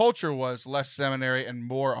the culture was less seminary and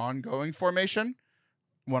more ongoing formation,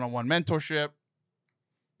 one-on-one mentorship,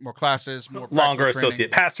 more classes, more longer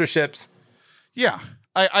associate pastorships. Yeah.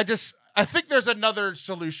 I think there's another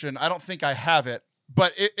solution. I don't think I have it,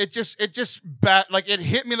 but it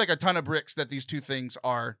hit me like a ton of bricks that these two things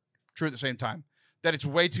are true at the same time. That it's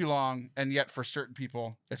way too long, and yet for certain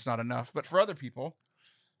people, it's not enough. But for other people,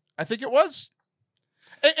 I think it was.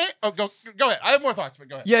 Go ahead. I have more thoughts, but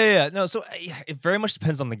go ahead. Yeah. No, so it very much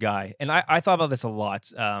depends on the guy. And I thought about this a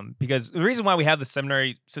lot because the reason why we have the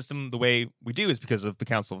seminary system the way we do is because of the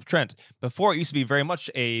Council of Trent. Before, it used to be very much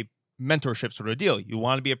a mentorship sort of deal. You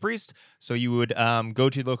want to be a priest, so you would go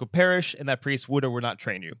to the local parish, and that priest would or would not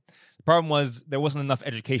train you. The problem was there wasn't enough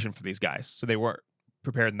education for these guys, so they weren't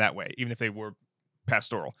prepared in that way, even if they were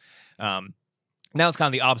pastoral. Now it's kind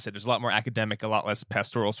of the opposite. There's a lot more academic, a lot less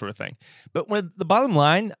pastoral sort of thing. But when the bottom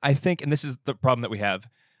line, I think, and this is the problem that we have,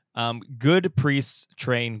 good priests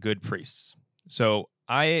train good priests. So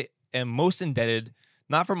I am most indebted,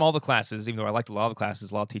 not from all the classes, even though I liked a lot of the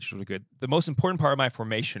classes, a lot of teachers were good. The most important part of my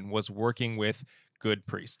formation was working with good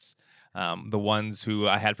priests. The ones who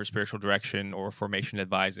I had for spiritual direction or formation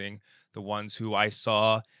advising, the ones who I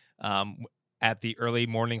saw at the early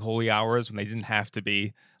morning holy hours when they didn't have to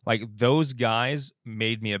be. Like, those guys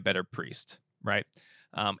made me a better priest, right?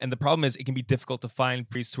 And the problem is it can be difficult to find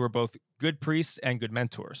priests who are both good priests and good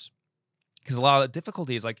mentors. Because a lot of the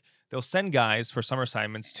difficulty is, like, they'll send guys for summer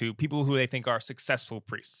assignments to people who they think are successful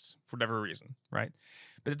priests for whatever reason, right?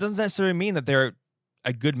 But it doesn't necessarily mean that they're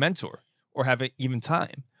a good mentor or have even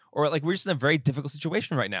time. Or, like, we're just in a very difficult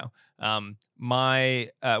situation right now.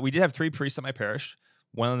 We did have 3 priests at my parish.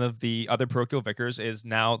 One of the other parochial vicars is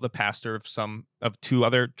now the pastor of 2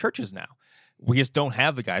 other churches now. We just don't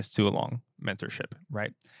have the guys to a long mentorship,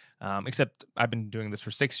 right? Except I've been doing this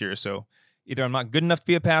for 6 years, so either I'm not good enough to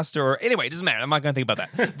be a pastor, or anyway, it doesn't matter. I'm not going to think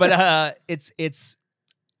about that. But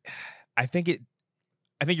I think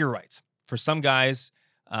you're right. For some guys,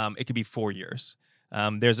 it could be 4 years.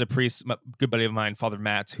 There's a priest, a good buddy of mine, Father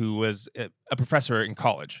Matt, who was a professor in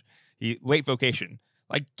college. Late vocation.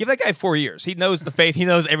 Like, give that guy 4 years. He knows the faith. He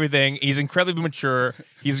knows everything. He's incredibly mature.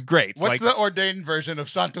 He's great. What's the ordained version of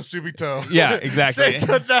Santo Subito? Yeah, exactly.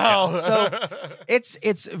 Say it now. So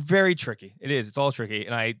it's very tricky. It is. It's all tricky.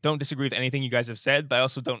 And I don't disagree with anything you guys have said, but I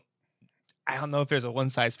also don't know if there's a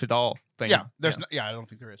one-size-fits-all thing. Yeah, I don't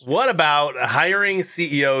think there is. What about hiring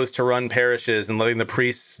CEOs to run parishes and letting the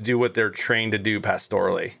priests do what they're trained to do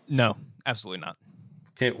pastorally? No, absolutely not.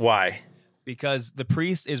 Why? Because the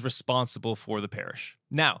priest is responsible for the parish.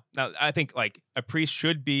 Now, I think, like, a priest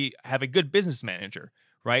should have a good business manager,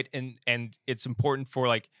 right? And it's important for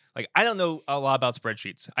like I don't know a lot about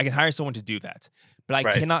spreadsheets. I can hire someone to do that, but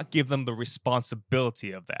I cannot give them the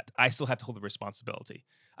responsibility of that. I still have to hold the responsibility.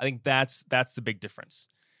 I think that's the big difference,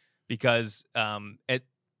 because at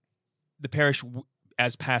the parish,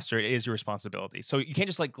 as pastor, it is your responsibility. So you can't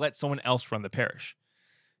just let someone else run the parish.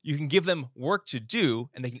 You can give them work to do,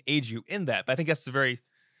 and they can aid you in that. But I think that's because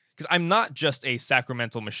I'm not just a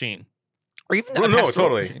sacramental machine, or even a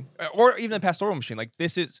pastoral machine, or even a pastoral machine. Like,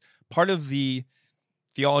 this is part of the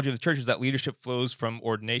theology of the church, is that leadership flows from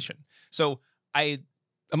ordination. So I'm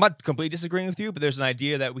not completely disagreeing with you, but there's an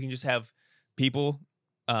idea that we can just have people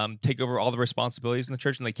take over all the responsibilities in the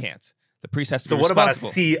church, and they can't. The priest has to be responsible.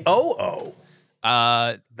 So what about a COO?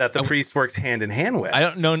 That the priest works hand in hand with. I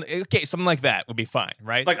don't know. Okay, something like that would be fine,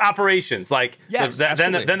 right? Like operations, yes,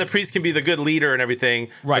 then the priest can be the good leader and everything.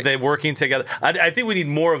 Right, but they're working together. I think we need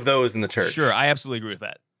more of those in the church. Sure, I absolutely agree with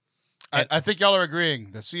that. I think y'all are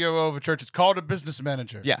agreeing. The COO of a church, it's called a business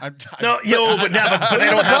manager. Yeah. But they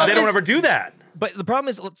don't ever do that. But the problem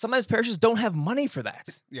is sometimes parishes don't have money for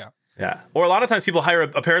that. Yeah. Yeah. Or a lot of times people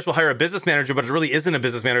a parish will hire a business manager, but it really isn't a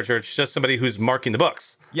business manager. It's just somebody who's marking the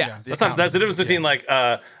books. Yeah. That's the difference between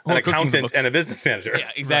an accountant and a business manager. Yeah,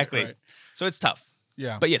 exactly. Right. So it's tough.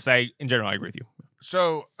 Yeah. But yes, in general, I agree with you.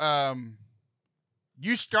 So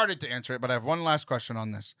you started to answer it, but I have one last question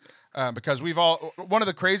on this. Because one of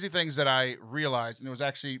the crazy things that I realized, and it was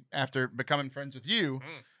actually after becoming friends with you,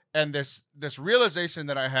 and this realization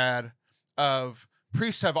that I had of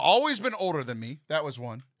priests have always been older than me. That was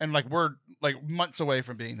one. And we're months away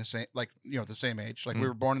from being the same, the same age. We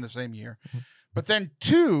were born in the same year. But then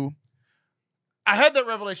 2, I had that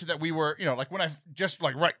revelation that we were, when I just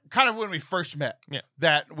kind of when we first met,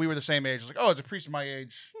 that we were the same age. As a priest of my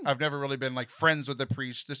age, I've never really been friends with a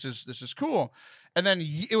priest. This is cool. And then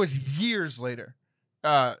it was years later,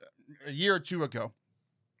 a year or 2 ago,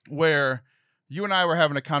 where you and I were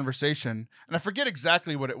having a conversation, and I forget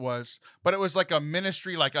exactly what it was, but it was like a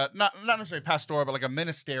ministry, not necessarily pastoral, but like a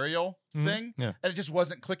ministerial thing, and it just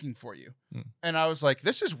wasn't clicking for you. And I was like,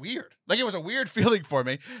 this is weird. It was a weird feeling for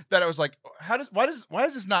me that I was like, why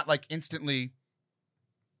does this not instantly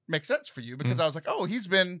make sense for you? Because I was like, oh, he's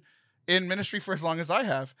been in ministry for as long as I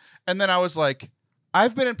have, and then I was like,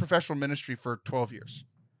 I've been in professional ministry for 12 years.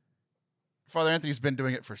 Father Anthony's been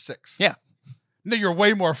doing it for 6. Yeah. No, you're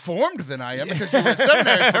way more formed than I am because you were in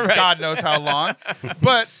seminary for God knows how long.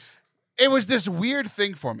 But it was this weird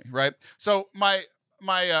thing for me, right? So my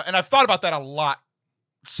and I've thought about that a lot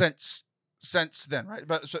since then, right?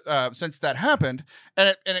 But since that happened,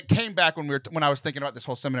 and it came back when I was thinking about this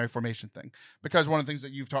whole seminary formation thing, because one of the things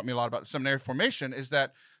that you've taught me a lot about the seminary formation is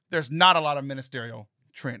that there's not a lot of ministerial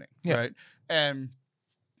training, right? And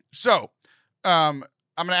so,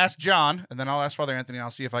 I'm going to ask John, and then I'll ask Father Anthony, and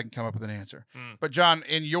I'll see if I can come up with an answer. But John,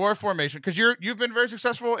 in your formation, because you've been very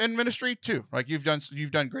successful in ministry too, like you've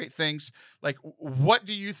done great things. Like, what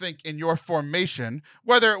do you think in your formation,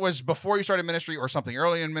 whether it was before you started ministry or something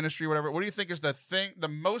early in ministry, whatever? What do you think is the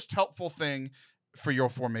most helpful thing for your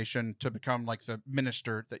formation to become like the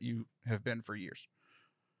minister that you have been for years?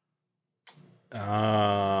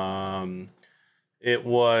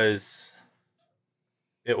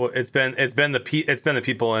 It's been the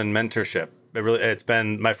people in mentorship. It's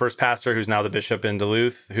been my first pastor, who's now the bishop in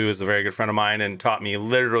Duluth, who is a very good friend of mine and taught me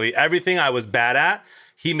literally everything I was bad at.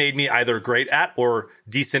 He made me either great at or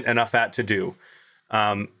decent enough at to do.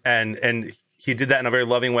 And he did that in a very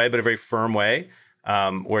loving way, but a very firm way,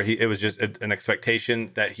 where it was just an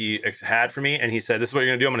expectation that he had for me. And he said, this is what you're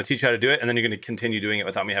going to do. I'm going to teach you how to do it. And then you're going to continue doing it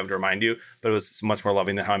without me having to remind you. But it was much more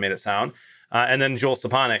loving than how I made it sound. And then Joel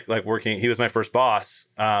Stepanek, he was my first boss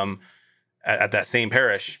at that same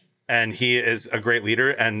parish. And he is a great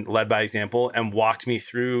leader and led by example and walked me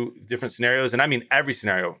through different scenarios. And I mean, every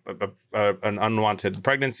scenario, an unwanted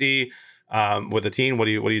pregnancy with a teen. What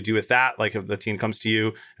do you do with that? Like if the teen comes to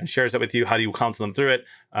you and shares that with you, how do you counsel them through it?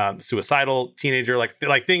 Suicidal teenager,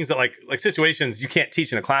 like things that like situations you can't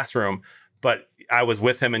teach in a classroom, but I was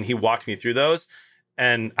with him and he walked me through those.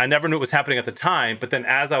 And I never knew it was happening at the time. But then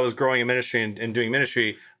as I was growing in ministry and doing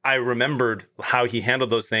ministry, I remembered how he handled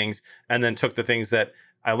those things and then took the things that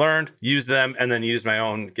I learned, used them, and then used my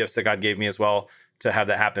own gifts that God gave me as well to have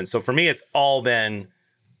that happen. So for me, it's all been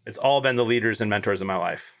the leaders and mentors in my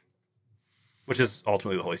life, which is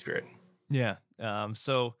ultimately the Holy Spirit. Yeah.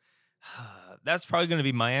 So that's probably going to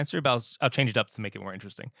be my answer, but I'll change it up to make it more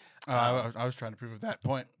interesting. I was trying to prove that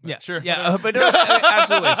point. Yeah, sure. Yeah, but no,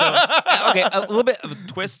 absolutely. So, okay, a little bit of a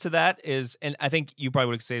twist to that is, and I think you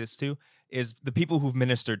probably would say this too, is the people who've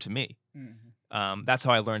ministered to me. Mm-hmm. That's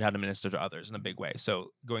how I learned how to minister to others in a big way.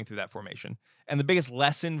 So going through that formation. And the biggest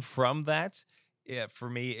lesson from that for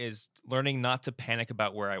me is learning not to panic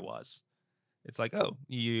about where I was. It's like, oh,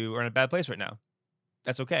 you are in a bad place right now.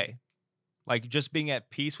 That's okay. Like just being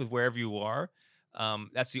at peace with wherever you are.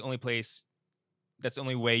 That's the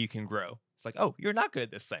only way you can grow. It's like, oh, you're not good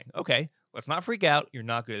at this thing. Okay, let's not freak out. You're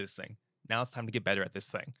not good at this thing. Now it's time to get better at this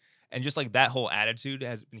thing. And just like that whole attitude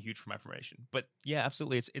has been huge for my formation. But yeah,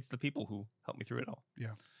 absolutely. It's the people who helped me through it all.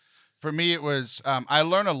 Yeah. For me, it was, I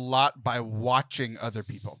learned a lot by watching other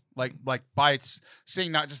people, like by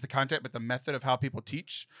seeing not just the content, but the method of how people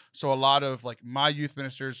teach. So a lot of like my youth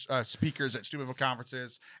ministers, speakers at Steubenville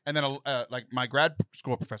conferences, and then like my grad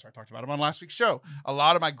school professor, I talked about him on last week's show. A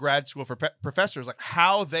lot of my grad school professors, like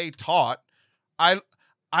how they taught, I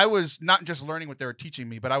was not just learning what they were teaching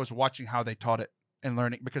me, but I was watching how they taught it and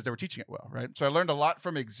learning because they were teaching it well, right? So I learned a lot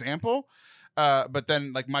from example. But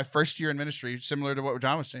then like my first year in ministry, similar to what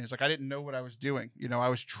John was saying, is like I didn't know what I was doing. You know, I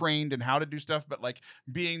was trained in how to do stuff, but like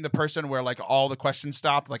being the person where like all the questions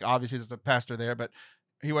stopped, like obviously there's a pastor there, but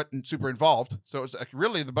he wasn't super involved. So it was like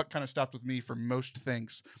really the buck kind of stopped with me for most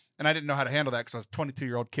things. And I didn't know how to handle that because I was a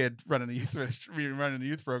 22-year-old kid running a youth ministry, running a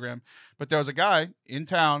youth program. But there was a guy in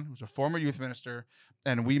town who was a former youth minister,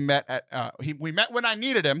 and we met at we met when I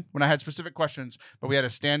needed him, when I had specific questions. But we had a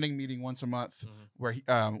standing meeting once a month where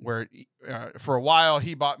for a while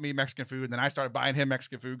he bought me Mexican food, and then I started buying him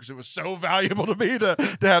Mexican food because it was so valuable to me to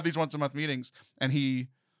have these once a month meetings. And he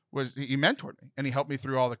mentored me and he helped me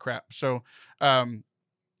through all the crap. So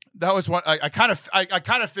that was what I kind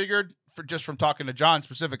of figured just from talking to John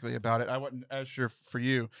specifically about it. I wasn't as sure for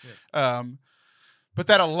you. Yeah. But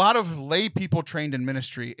that a lot of lay people trained in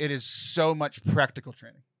ministry, it is so much practical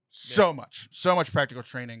training, so much practical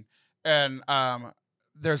training. And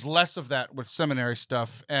there's less of that with seminary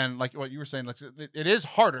stuff. And like what you were saying, like it is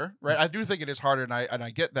harder, right? I do think it is harder. And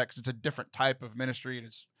I get that because it's a different type of ministry and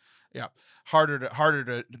it's harder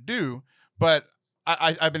to do. But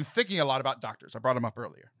I've been thinking a lot about doctors. I brought them up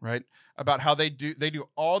earlier, right? About how they do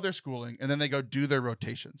all their schooling and then they go do their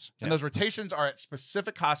rotations. Yeah. And those rotations are at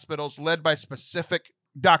specific hospitals led by specific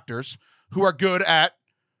doctors who are good at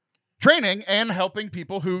training and helping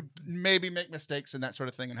people who maybe make mistakes and that sort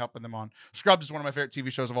of thing and helping them on. Scrubs is one of my favorite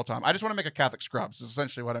TV shows of all time. I just want to make a Catholic Scrubs is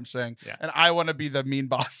essentially what I'm saying. Yeah. And I want to be the mean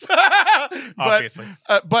boss. Obviously.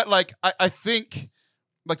 But like, I think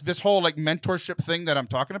like this whole like mentorship thing that I'm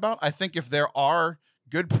talking about, I think if there are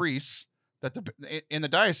good priests in the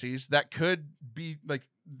diocese that could be like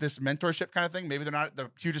this mentorship kind of thing. Maybe they're not the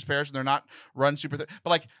hugest pairs and they're not run super, but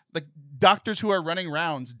like doctors who are running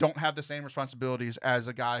rounds don't have the same responsibilities as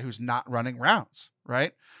a guy who's not running rounds,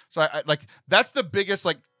 right? So I like that's the biggest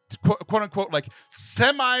like quote unquote like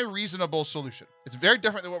semi-reasonable solution. It's very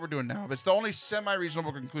different than what we're doing now, but it's the only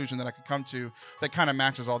semi-reasonable conclusion that I could come to that kind of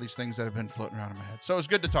matches all these things that have been floating around in my head. So it was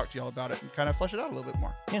good to talk to y'all about it and kind of flesh it out a little bit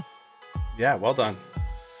more. Yeah, well done.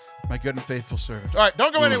 My good and faithful servant. All right,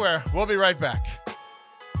 don't go anywhere. We'll be right back.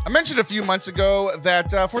 I mentioned a few months ago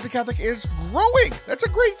that Forte Catholic is growing. That's a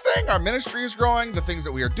great thing. Our ministry is growing. The things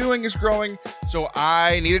that we are doing is growing. So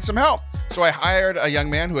I needed some help. So I hired a young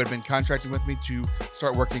man who had been contracting with me to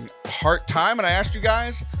start working part-time. And I asked you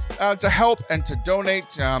guys to help and to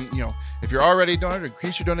donate. If you're already a donor,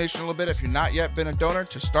 increase your donation a little bit. If you've not yet been a donor,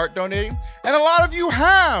 to start donating. And a lot of you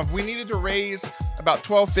have. We needed to raise about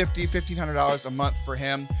 $1,250, $1,500 a month for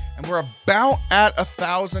him. And we're about at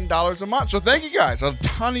 $1,000 a month. So thank you guys. A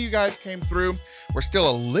ton of you guys came through. We're still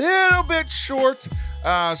a little bit short.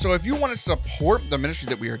 So if you want to support the ministry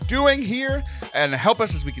that we are doing here and help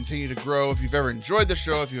us as we continue to grow, if you've ever enjoyed the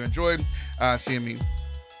show, if you enjoyed seeing me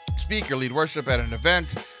speak or lead worship at an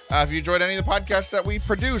event, if you enjoyed any of the podcasts that we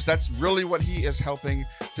produce, that's really what he is helping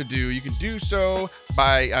to do. You can do so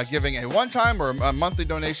by giving a one-time or a monthly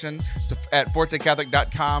donation at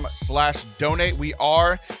fortecatholic.com /donate. We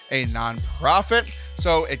are a nonprofit,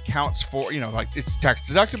 so it counts for, it's tax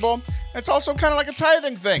deductible. It's also kind of like a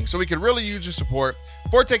tithing thing, so we could really use your support.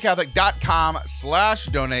 fortecatholic.com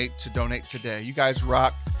 /donate to donate today. You guys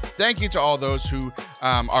rock. Thank you to all those who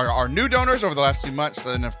are our new donors over the last few months.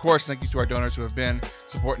 And of course, thank you to our donors who have been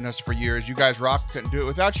supporting us for years. You guys rock. Couldn't do it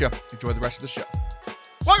without you. Enjoy the rest of the show.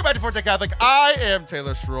 Welcome back to Forte Catholic. I am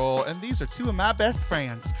Taylor Schroll, and these are two of my best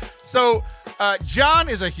friends. So John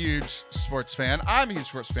is a huge sports fan. I'm a huge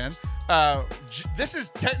sports fan. This is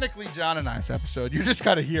technically John and I's episode. You just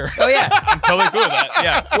got to hear. Oh, yeah. I'm totally cool with that.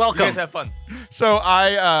 Yeah. Welcome. You guys have fun. So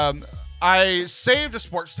I saved a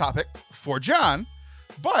sports topic for John,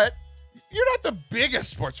 but you're not the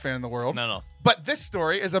biggest sports fan in the world. No. But this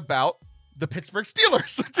story is about the Pittsburgh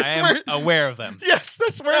Steelers. I am aware of them. Yes,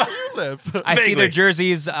 that's where you live. I see their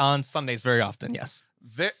jerseys on Sundays very often, yes.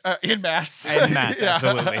 In mass. In mass,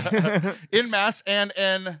 absolutely. In mass and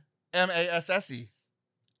MASSE.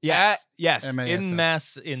 Yes.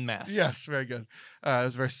 M-A-S-S. In mass. Yes, very good. It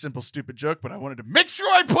was a very simple, stupid joke, but I wanted to make sure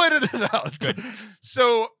I pointed it out. Good.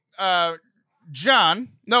 So, not John,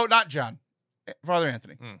 Father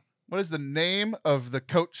Anthony. What is the name of the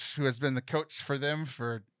coach who has been the coach for them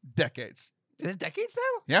for decades? Is it decades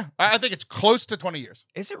now? Yeah, I think it's close to 20 years.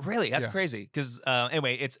 Is it really? That's crazy. Because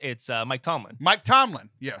anyway, it's Mike Tomlin. Mike Tomlin,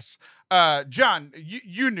 yes. John,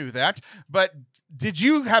 you knew that, but did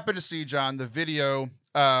you happen to see, John, the video?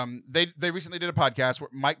 They recently did a podcast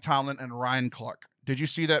with Mike Tomlin and Ryan Clark. Did you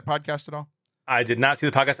see that podcast at all? I did not see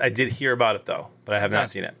the podcast. I did hear about it though, but I have not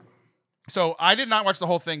seen it. So I did not watch the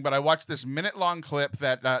whole thing, but I watched this minute-long clip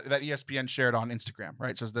that ESPN shared on Instagram,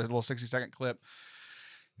 right? So it's the little 60-second clip.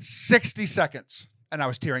 60 seconds, and I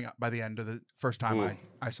was tearing up by the end of the first time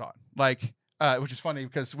I saw it. Like, which is funny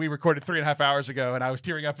because we recorded 3.5 hours ago, and I was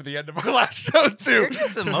tearing up at the end of our last show, too. You're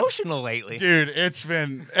just emotional lately. Dude, it's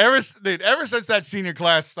been, ever since that senior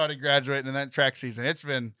class started graduating in that track season, I've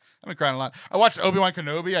been crying a lot. I watched Obi-Wan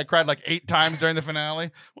Kenobi. I cried like 8 times during the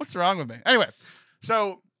finale. What's wrong with me? Anyway,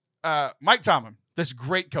 so Mike Tomlin, this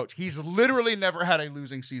great coach, he's literally never had a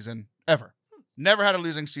losing season ever. Never had a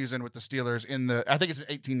losing season with the Steelers I think it's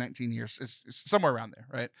 18, 19 years. It's somewhere around there,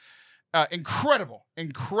 right?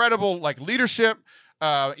 Incredible like leadership.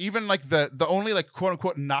 Even like the only like quote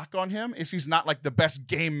unquote knock on him is he's not like the best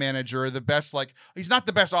game manager, the best he's not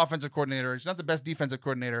the best offensive coordinator, he's not the best defensive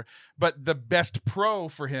coordinator, but the best pro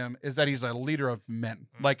for him is that he's a leader of men.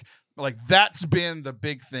 Like that's been the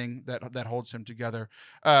big thing that holds him together.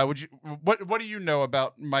 What do you know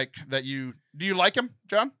about Mike do you like him,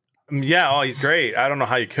 John? Yeah, he's great. I don't know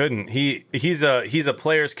how you couldn't. He's a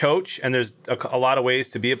player's coach, and there's a lot of ways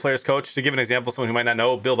to be a player's coach. To give an example, someone who might not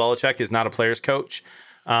know, Bill Belichick is not a player's coach.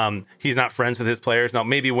 He's not friends with his players. Now,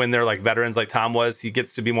 maybe when they're like veterans like Tom was, he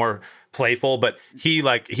gets to be more playful, but he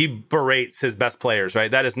berates his best players,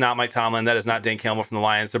 right? That is not Mike Tomlin. That is not Dan Campbell from the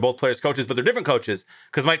Lions. They're both players coaches, but they're different coaches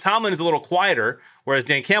because Mike Tomlin is a little quieter, whereas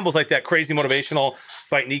Dan Campbell's like that crazy motivational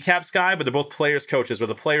bite kneecaps guy, but they're both players coaches where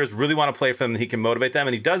the players really want to play for them and he can motivate them.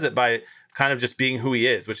 And he does it by kind of just being who he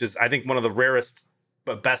is, which is, I think, one of the rarest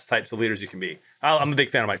but best types of leaders you can be. I'm a big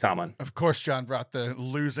fan of Mike Tomlin. Of course, John brought the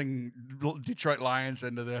losing Detroit Lions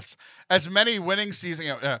into this. As many winning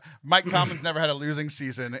seasons, Mike Tomlin's never had a losing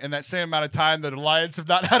season in that same amount of time that the Lions have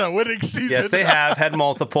not had a winning season. Yes, they have had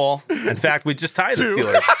multiple. In fact, we just tied the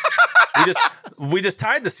Steelers. We just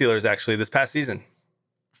tied the Steelers actually this past season.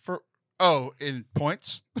 In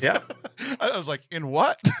points? Yeah. I was like, in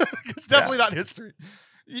what? It's definitely not history.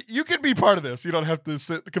 You could be part of this. You don't have to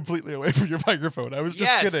sit completely away from your microphone. I was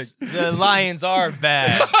just kidding. The Lions are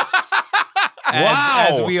bad.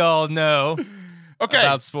 As we all know. Okay.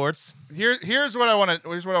 About sports. Here's what I want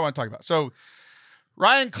to talk about. So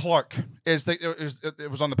Ryan Clark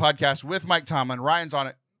it was on the podcast with Mike Tomlin. Ryan's on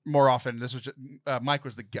it more often. This was Mike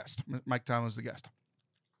was the guest. Mike Tomlin was the guest.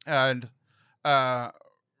 And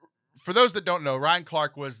for those that don't know, Ryan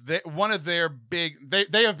Clark was one of their big.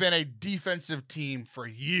 They have been a defensive team for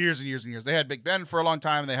years and years and years. They had Big Ben for a long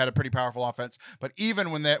time, and they had a pretty powerful offense. But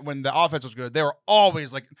even when the offense was good, they were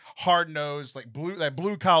always like hard nosed, like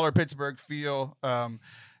blue collar Pittsburgh feel.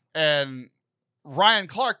 And Ryan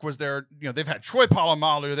Clark was there. They've had Troy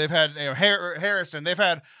Polamalu, they've had Harrison, they've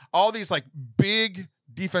had all these like big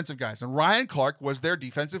defensive guys, and Ryan Clark was their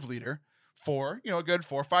defensive leader for a good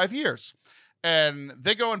 4 or 5 years. And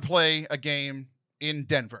they go and play a game in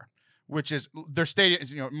Denver, which is their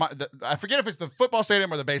stadium. I forget if it's the football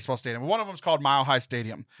stadium or the baseball stadium. One of them is called Mile High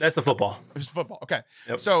Stadium. That's the football. It's football. Okay.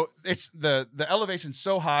 Yep. So it's the elevation's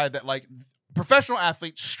so high that like professional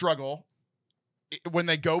athletes struggle when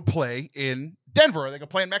they go play in Denver, or they go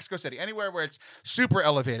play in Mexico City, anywhere where it's super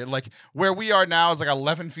elevated. Like where we are now is like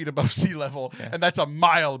 11 feet above sea level, and that's a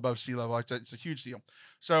mile above sea level. It's a huge deal.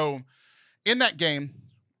 So in that game,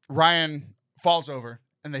 Ryan falls over,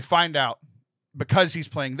 and they find out because he's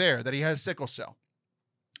playing there that he has sickle cell,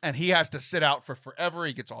 and he has to sit out for forever.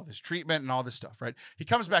 He gets all this treatment and all this stuff, right? He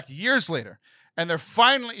comes back years later, and they're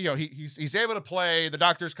finally, he's able to play. The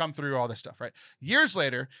doctors come through, all this stuff, right? Years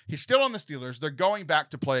later, he's still on the Steelers. They're going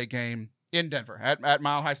back to play a game in Denver at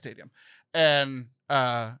Mile High Stadium, and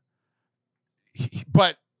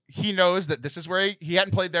but he knows that this is where he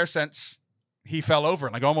hadn't played there since he fell over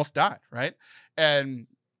and like almost died, right? And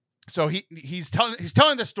so he's telling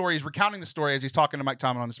this story. He's recounting the story as he's talking to Mike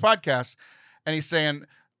Tomlin on this podcast, and he's saying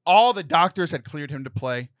all the doctors had cleared him to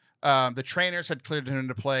play, the trainers had cleared him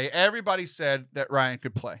to play. Everybody said that Ryan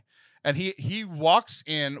could play, and he walks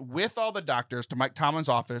in with all the doctors to Mike Tomlin's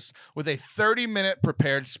office with a 30-minute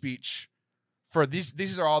prepared speech for these.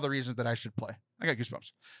 These are all the reasons that I should play. I got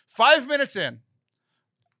goosebumps. 5 minutes in,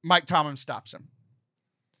 Mike Tomlin stops him,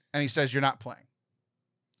 and he says, "You're not playing."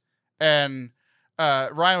 And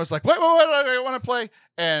Ryan was like, what, I want to play.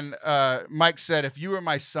 And Mike said, if you were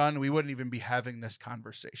my son, we wouldn't even be having this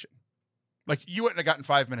conversation. Like, you wouldn't have gotten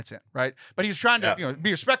 5 minutes in, right? But he was trying to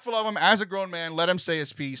be respectful of him as a grown man, let him say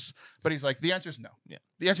his piece. But he's like, the answer is no. Yeah.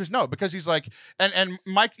 The answer is no, because he's like, and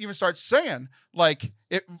Mike even starts saying, like,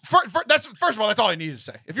 first of all, that's all I needed to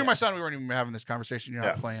say. If you're my son, we weren't even having this conversation. You're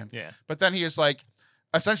not playing. Yeah. But then he is like,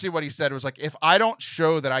 essentially what he said was like, if I don't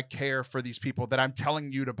show that I care for these people that I'm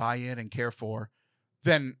telling you to buy in and care for,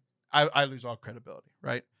 then I lose all credibility,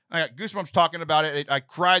 right? I got goosebumps talking about it. I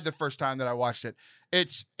cried the first time that I watched it.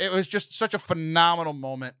 It was just such a phenomenal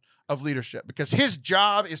moment of leadership, because his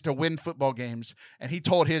job is to win football games, and he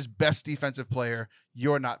told his best defensive player,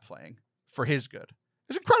 you're not playing, for his good.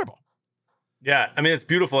 It's incredible. Yeah, I mean, it's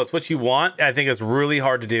beautiful. It's what you want. I think it's really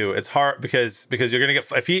hard to do. It's hard because you're gonna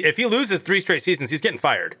get, if he loses 3 straight seasons, he's getting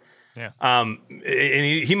fired. Yeah. And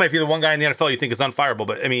he might be the one guy in the NFL you think is unfireable,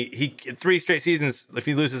 but I mean, 3 straight seasons, if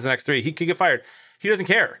he loses the next 3, he could get fired. He doesn't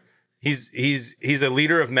care. He's a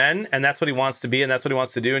leader of men, and that's what he wants to be, and that's what he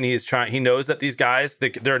wants to do. And he knows that these guys,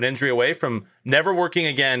 they're an injury away from never working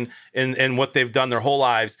again in what they've done their whole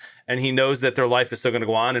lives. And he knows that their life is still going to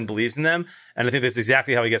go on, and believes in them. And I think that's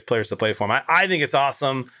exactly how he gets players to play for him. I think it's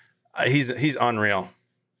awesome. He's unreal.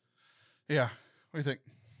 Yeah. What do you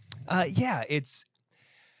think? Yeah,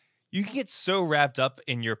 you can get so wrapped up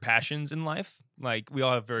in your passions in life. Like, we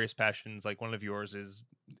all have various passions. Like, one of yours is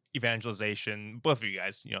evangelization, both of you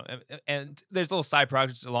guys, and there's little side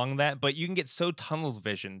projects along that, but you can get so tunnel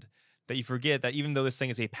visioned that you forget that even though this thing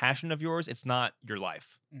is a passion of yours, it's not your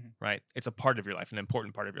life, right? It's a part of your life, an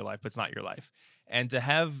important part of your life, but it's not your life. And to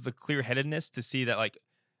have the clear-headedness to see that, like,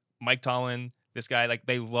 Mike Tomlin, this guy, like,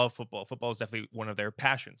 they love football. Football is definitely one of their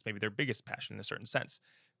passions, maybe their biggest passion in a certain sense,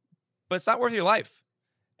 but it's not worth your life.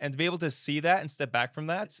 And to be able to see that and step back from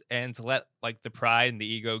that, and to let, like, the pride and the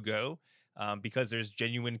ego go, because there's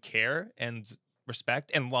genuine care and respect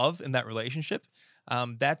and love in that relationship,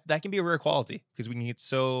 that can be a rare quality, because we can get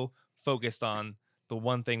so focused on the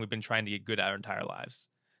one thing we've been trying to get good at our entire lives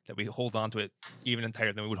that we hold on to it even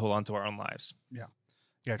tighter than we would hold on to our own lives. Yeah.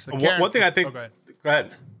 Yeah. It's one thing I think. Go ahead.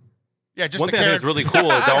 Yeah, just one thing I think is really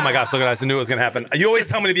cool is, oh my gosh, look at us! I knew it was going to happen. You always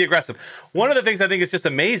tell me to be aggressive. One of the things I think is just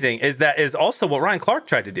amazing is also what Ryan Clark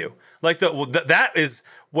tried to do. Like that is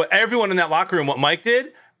what everyone in that locker room, what Mike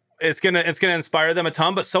did. it's gonna inspire them a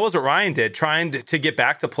ton. But so is what Ryan did, trying to get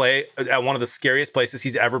back to play at one of the scariest places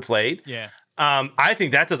he's ever played. Yeah. I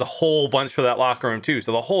think that does a whole bunch for that locker room too.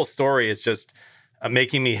 So the whole story is just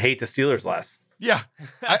making me hate the Steelers less. Yeah,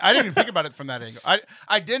 I didn't even think about it from that angle.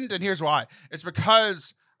 I didn't, and here's why. It's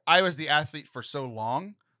because I was the athlete for so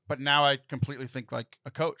long, but now I completely think like a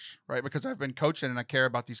coach, right? Because I've been coaching and I care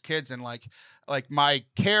about these kids, and like my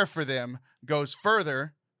care for them goes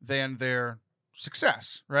further than their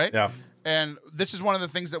success, right? Yeah. And this is one of the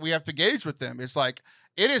things that we have to gauge with them. Is like,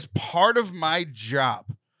 it is part of my job.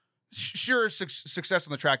 Sure, success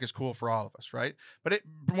on the track is cool for all of us, right? But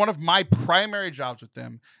one of my primary jobs with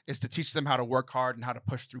them is to teach them how to work hard and how to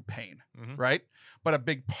push through pain, right? But a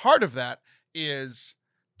big part of that is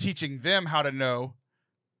teaching them how to know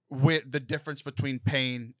the difference between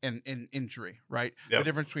pain and injury, right? Yep. The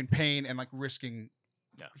difference between pain and like risking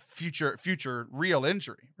future real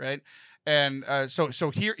injury, right? And so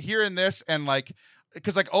here in this, and like,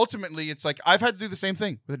 because like ultimately it's like I've had to do the same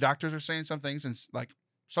thing. The doctors are saying some things, and like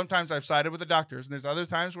sometimes I've sided with the doctors, and there's other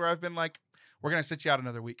times where I've been like, we're going to sit you out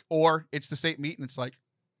another week, or it's the state meet and it's like,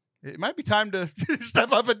 it might be time to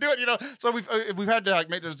step up and do it, you know? So we've had to like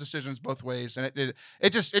make those decisions both ways. And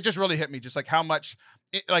it just really hit me, just like how much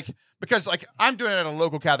because like I'm doing it at a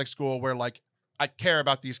local Catholic school where like I care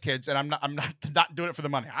about these kids, and I'm not doing it for the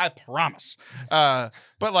money. I promise. But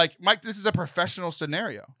like, Mike, this is a professional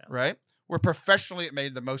scenario, right? Where professionally it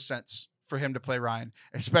made the most sense for him to play Ryan,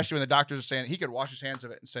 especially when the doctors are saying he could wash his hands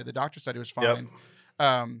of it and say the doctor said he was fine.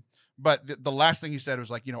 Yep. But the last thing he said was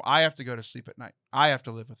like, you know, I have to go to sleep at night. I have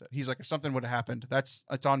to live with it. He's like, if something would have happened,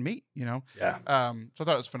 it's on me, you know? Yeah. So I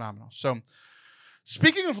thought it was phenomenal. So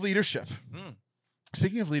speaking of leadership,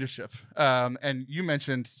 and you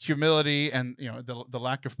mentioned humility and, you know, the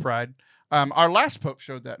lack of pride. Our last Pope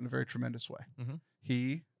showed that in a very tremendous way.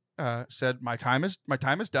 He said, my time is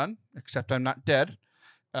done, except I'm not dead.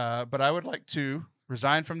 But I would like to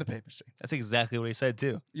resign from the papacy. That's exactly what he said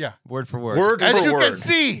too. Yeah. Word for word. As you can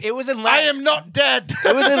see, it was in I Latin. am not dead.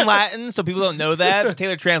 It was in Latin, so people don't know that.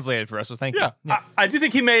 Taylor translated for us, so thank you. Yeah. I do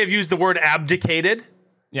think he may have used the word abdicated.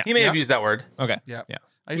 Yeah. He may have used that word. Okay. Yeah. Yeah.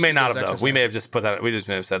 He may not have, though. We may have just put that. We just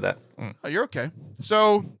may have said that. Oh, you're okay.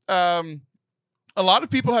 So, a lot of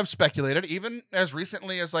people have speculated, even as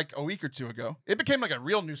recently as like a week or two ago, it became like a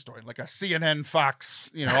real news story, like a CNN, Fox,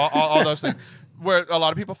 you know, all those things, where a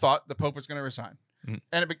lot of people thought the Pope was going to resign.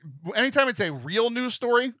 And anytime it's a real news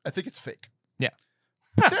story, I think it's fake. Yeah.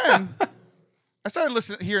 But then I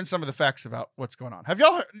started hearing some of the facts about what's going on. Have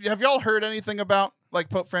y'all heard anything about like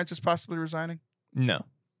Pope Francis possibly resigning? No.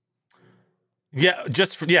 Yeah,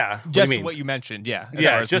 just What you mentioned. Yeah.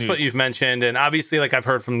 Yeah, just what you've mentioned, and obviously, like I've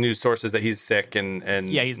heard from news sources that he's sick and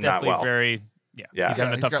yeah, he's not definitely well. very he's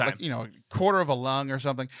having a tough got time. like, you know, quarter of a lung or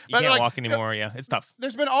something. He can't walk anymore. Yeah, it's tough.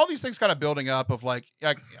 There's been all these things kind of building up of like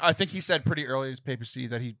I think he said pretty early in his papacy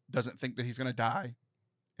that he doesn't think that he's going to die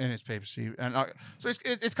in his papacy, and so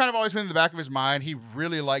it's kind of always been in the back of his mind. He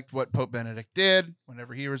really liked what Pope Benedict did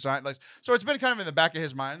whenever he resigned. Like, so it's been kind of in the back of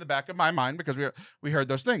his mind, in the back of my mind, because we heard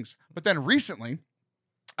those things. But then recently,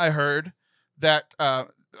 I heard that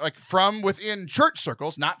like from within church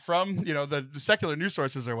circles, not from, you know, the secular news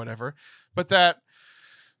sources or whatever, but that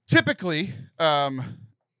typically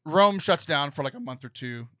Rome shuts down for like a month or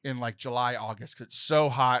two in like July, August, because it's so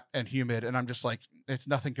hot and humid. And I'm just like, it's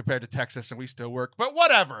nothing compared to Texas and we still work, but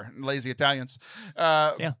whatever. Lazy Italians.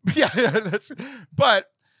 But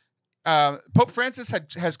Pope Francis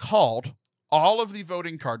has called all of the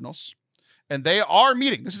voting cardinals, and they are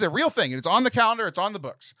meeting. This is a real thing. And it's on the calendar. It's on the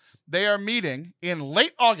books. They are meeting in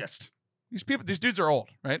late August. These dudes are old,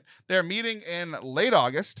 right? They're meeting in late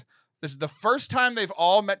August. This is the first time they've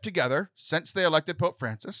all met together since they elected Pope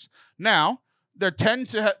Francis. Now, there tend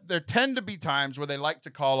to be times where they like to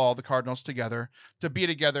call all the cardinals together to be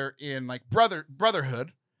together in like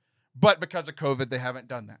brotherhood, but because of COVID, they haven't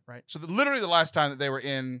done that, right? So literally the last time that they were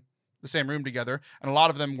in the same room together, and a lot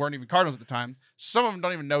of them weren't even cardinals at the time. Some of them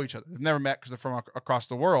don't even know each other. They've never met because they're from across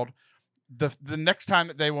the world. The next time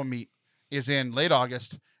that they will meet is in late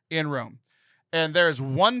August in Rome. And there is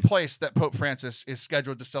one place that Pope Francis is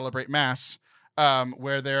scheduled to celebrate Mass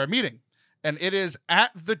where they're meeting. And it is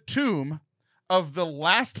at the tomb of the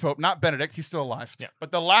last Pope, not Benedict, he's still alive. Yeah.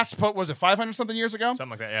 But the last Pope, was it 500 something years ago?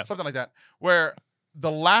 Something like that, yeah. Something like that. Where the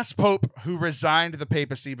last Pope who resigned the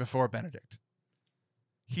papacy before Benedict.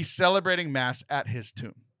 He's celebrating Mass at his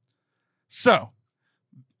tomb. So,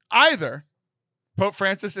 either Pope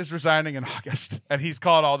Francis is resigning in August, and he's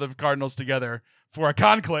called all the cardinals together for a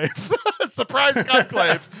conclave, a surprise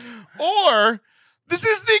conclave, or this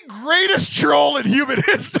is the greatest troll in human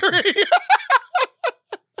history.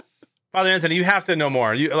 Father Anthony, you have to know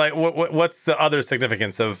more. You like what's the other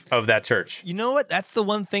significance of that church? You know what? That's the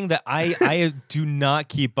one thing that I do not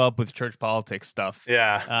keep up with church politics stuff.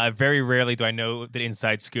 Yeah. Very rarely do I know the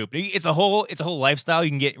inside scoop. It's a whole lifestyle. You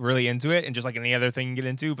can get really into it, and just like any other thing you can get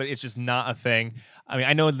into, but it's just not a thing. I mean,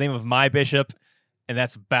 I know the name of my bishop, and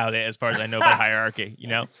that's about it as far as I know by hierarchy. You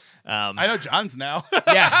know, I know John's now.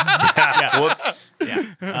 yeah. Whoops.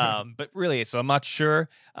 Yeah. But really, so I'm not sure.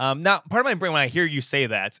 Now, part of my brain when I hear you say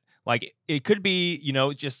that, like it could be,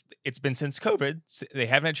 just it's been since COVID. They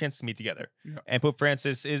haven't had a chance to meet together. Yeah. And Pope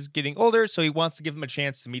Francis is getting older, so he wants to give them a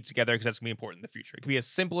chance to meet together because that's going to be important in the future. It could be as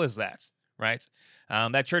simple as that, right?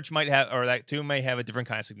 That church might have, or that tomb may have a different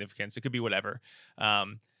kind of significance. It could be whatever.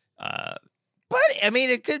 But I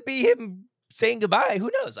mean, it could be him saying goodbye.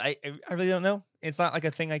 Who knows? I really don't know. It's not like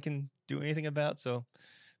a thing I can do anything about. So.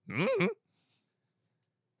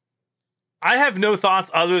 I have no thoughts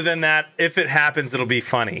other than that if it happens, it'll be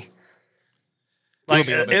funny. Like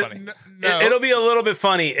It'll be a little bit funny. It'll be a little bit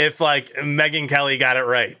funny if like Megyn Kelly got it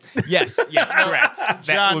right. Yes, correct. That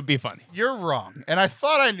John, would be funny. You're wrong. And I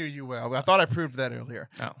thought I knew you well. I thought I proved that earlier.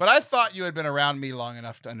 Oh. But I thought you had been around me long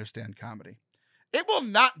enough to understand comedy. It will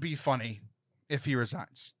not be funny if he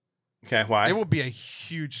resigns. Okay, why? It will be a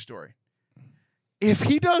huge story. If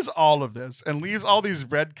he does all of this and leaves all these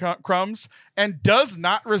breadcrumbs and does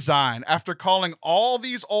not resign after calling all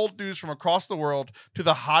these old dudes from across the world to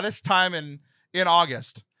the hottest time in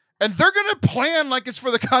August, and they're going to plan like it's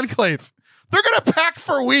for the conclave. They're going to pack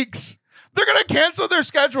for weeks. They're going to cancel their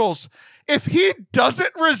schedules. If he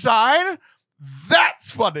doesn't resign,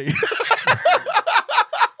 that's funny.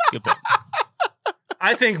 Good point.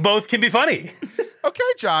 I think both can be funny. Okay,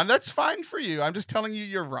 John, that's fine for you. I'm just telling you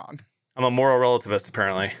you're wrong. I'm a moral relativist,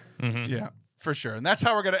 apparently. Mm-hmm. Yeah, for sure. And that's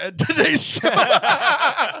how we're going to end today's show.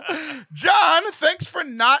 John, thanks for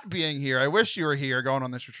not being here. I wish you were here going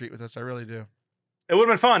on this retreat with us. I really do. It would have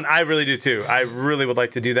been fun. I really do, too. I really would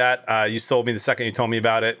like to do that. You sold me the second you told me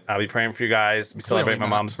about it. I'll be praying for you guys. We celebrate my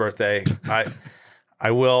mom's birthday.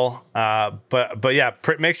 I will. But yeah,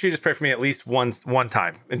 make sure you just pray for me at least one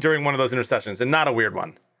time and during one of those intercessions, and not a weird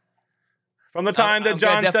one. From the time that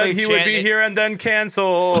John said he would be here and then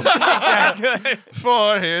canceled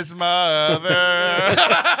for his mother.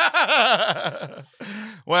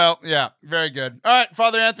 Well, yeah, very good. All right,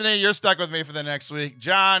 Father Anthony, you're stuck with me for the next week.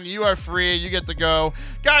 John, you are free. You get to go.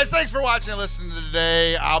 Guys, thanks for watching and listening to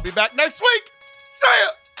today. I'll be back next week. See ya.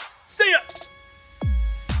 See ya.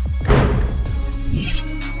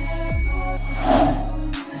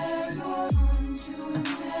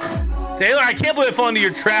 Taylor, I can't believe I fell into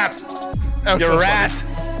your trap. You so rat.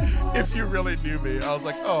 Funny. If you really knew me, I was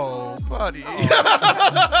like, oh, buddy.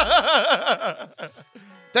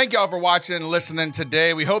 Thank y'all for watching and listening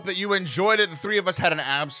today. We hope that you enjoyed it. The three of us had an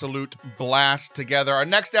absolute blast together. Our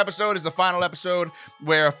next episode is the final episode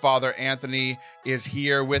where Father Anthony is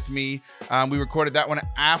here with me. We recorded that one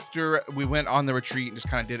after we went on the retreat and just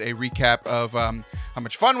kind of did a recap of how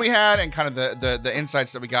much fun we had and kind of the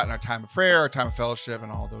insights that we got in our time of prayer, our time of fellowship,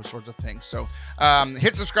 and all those sorts of things. So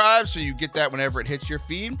hit subscribe so you get that whenever it hits your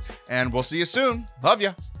feed, and we'll see you soon. Love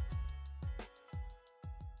ya.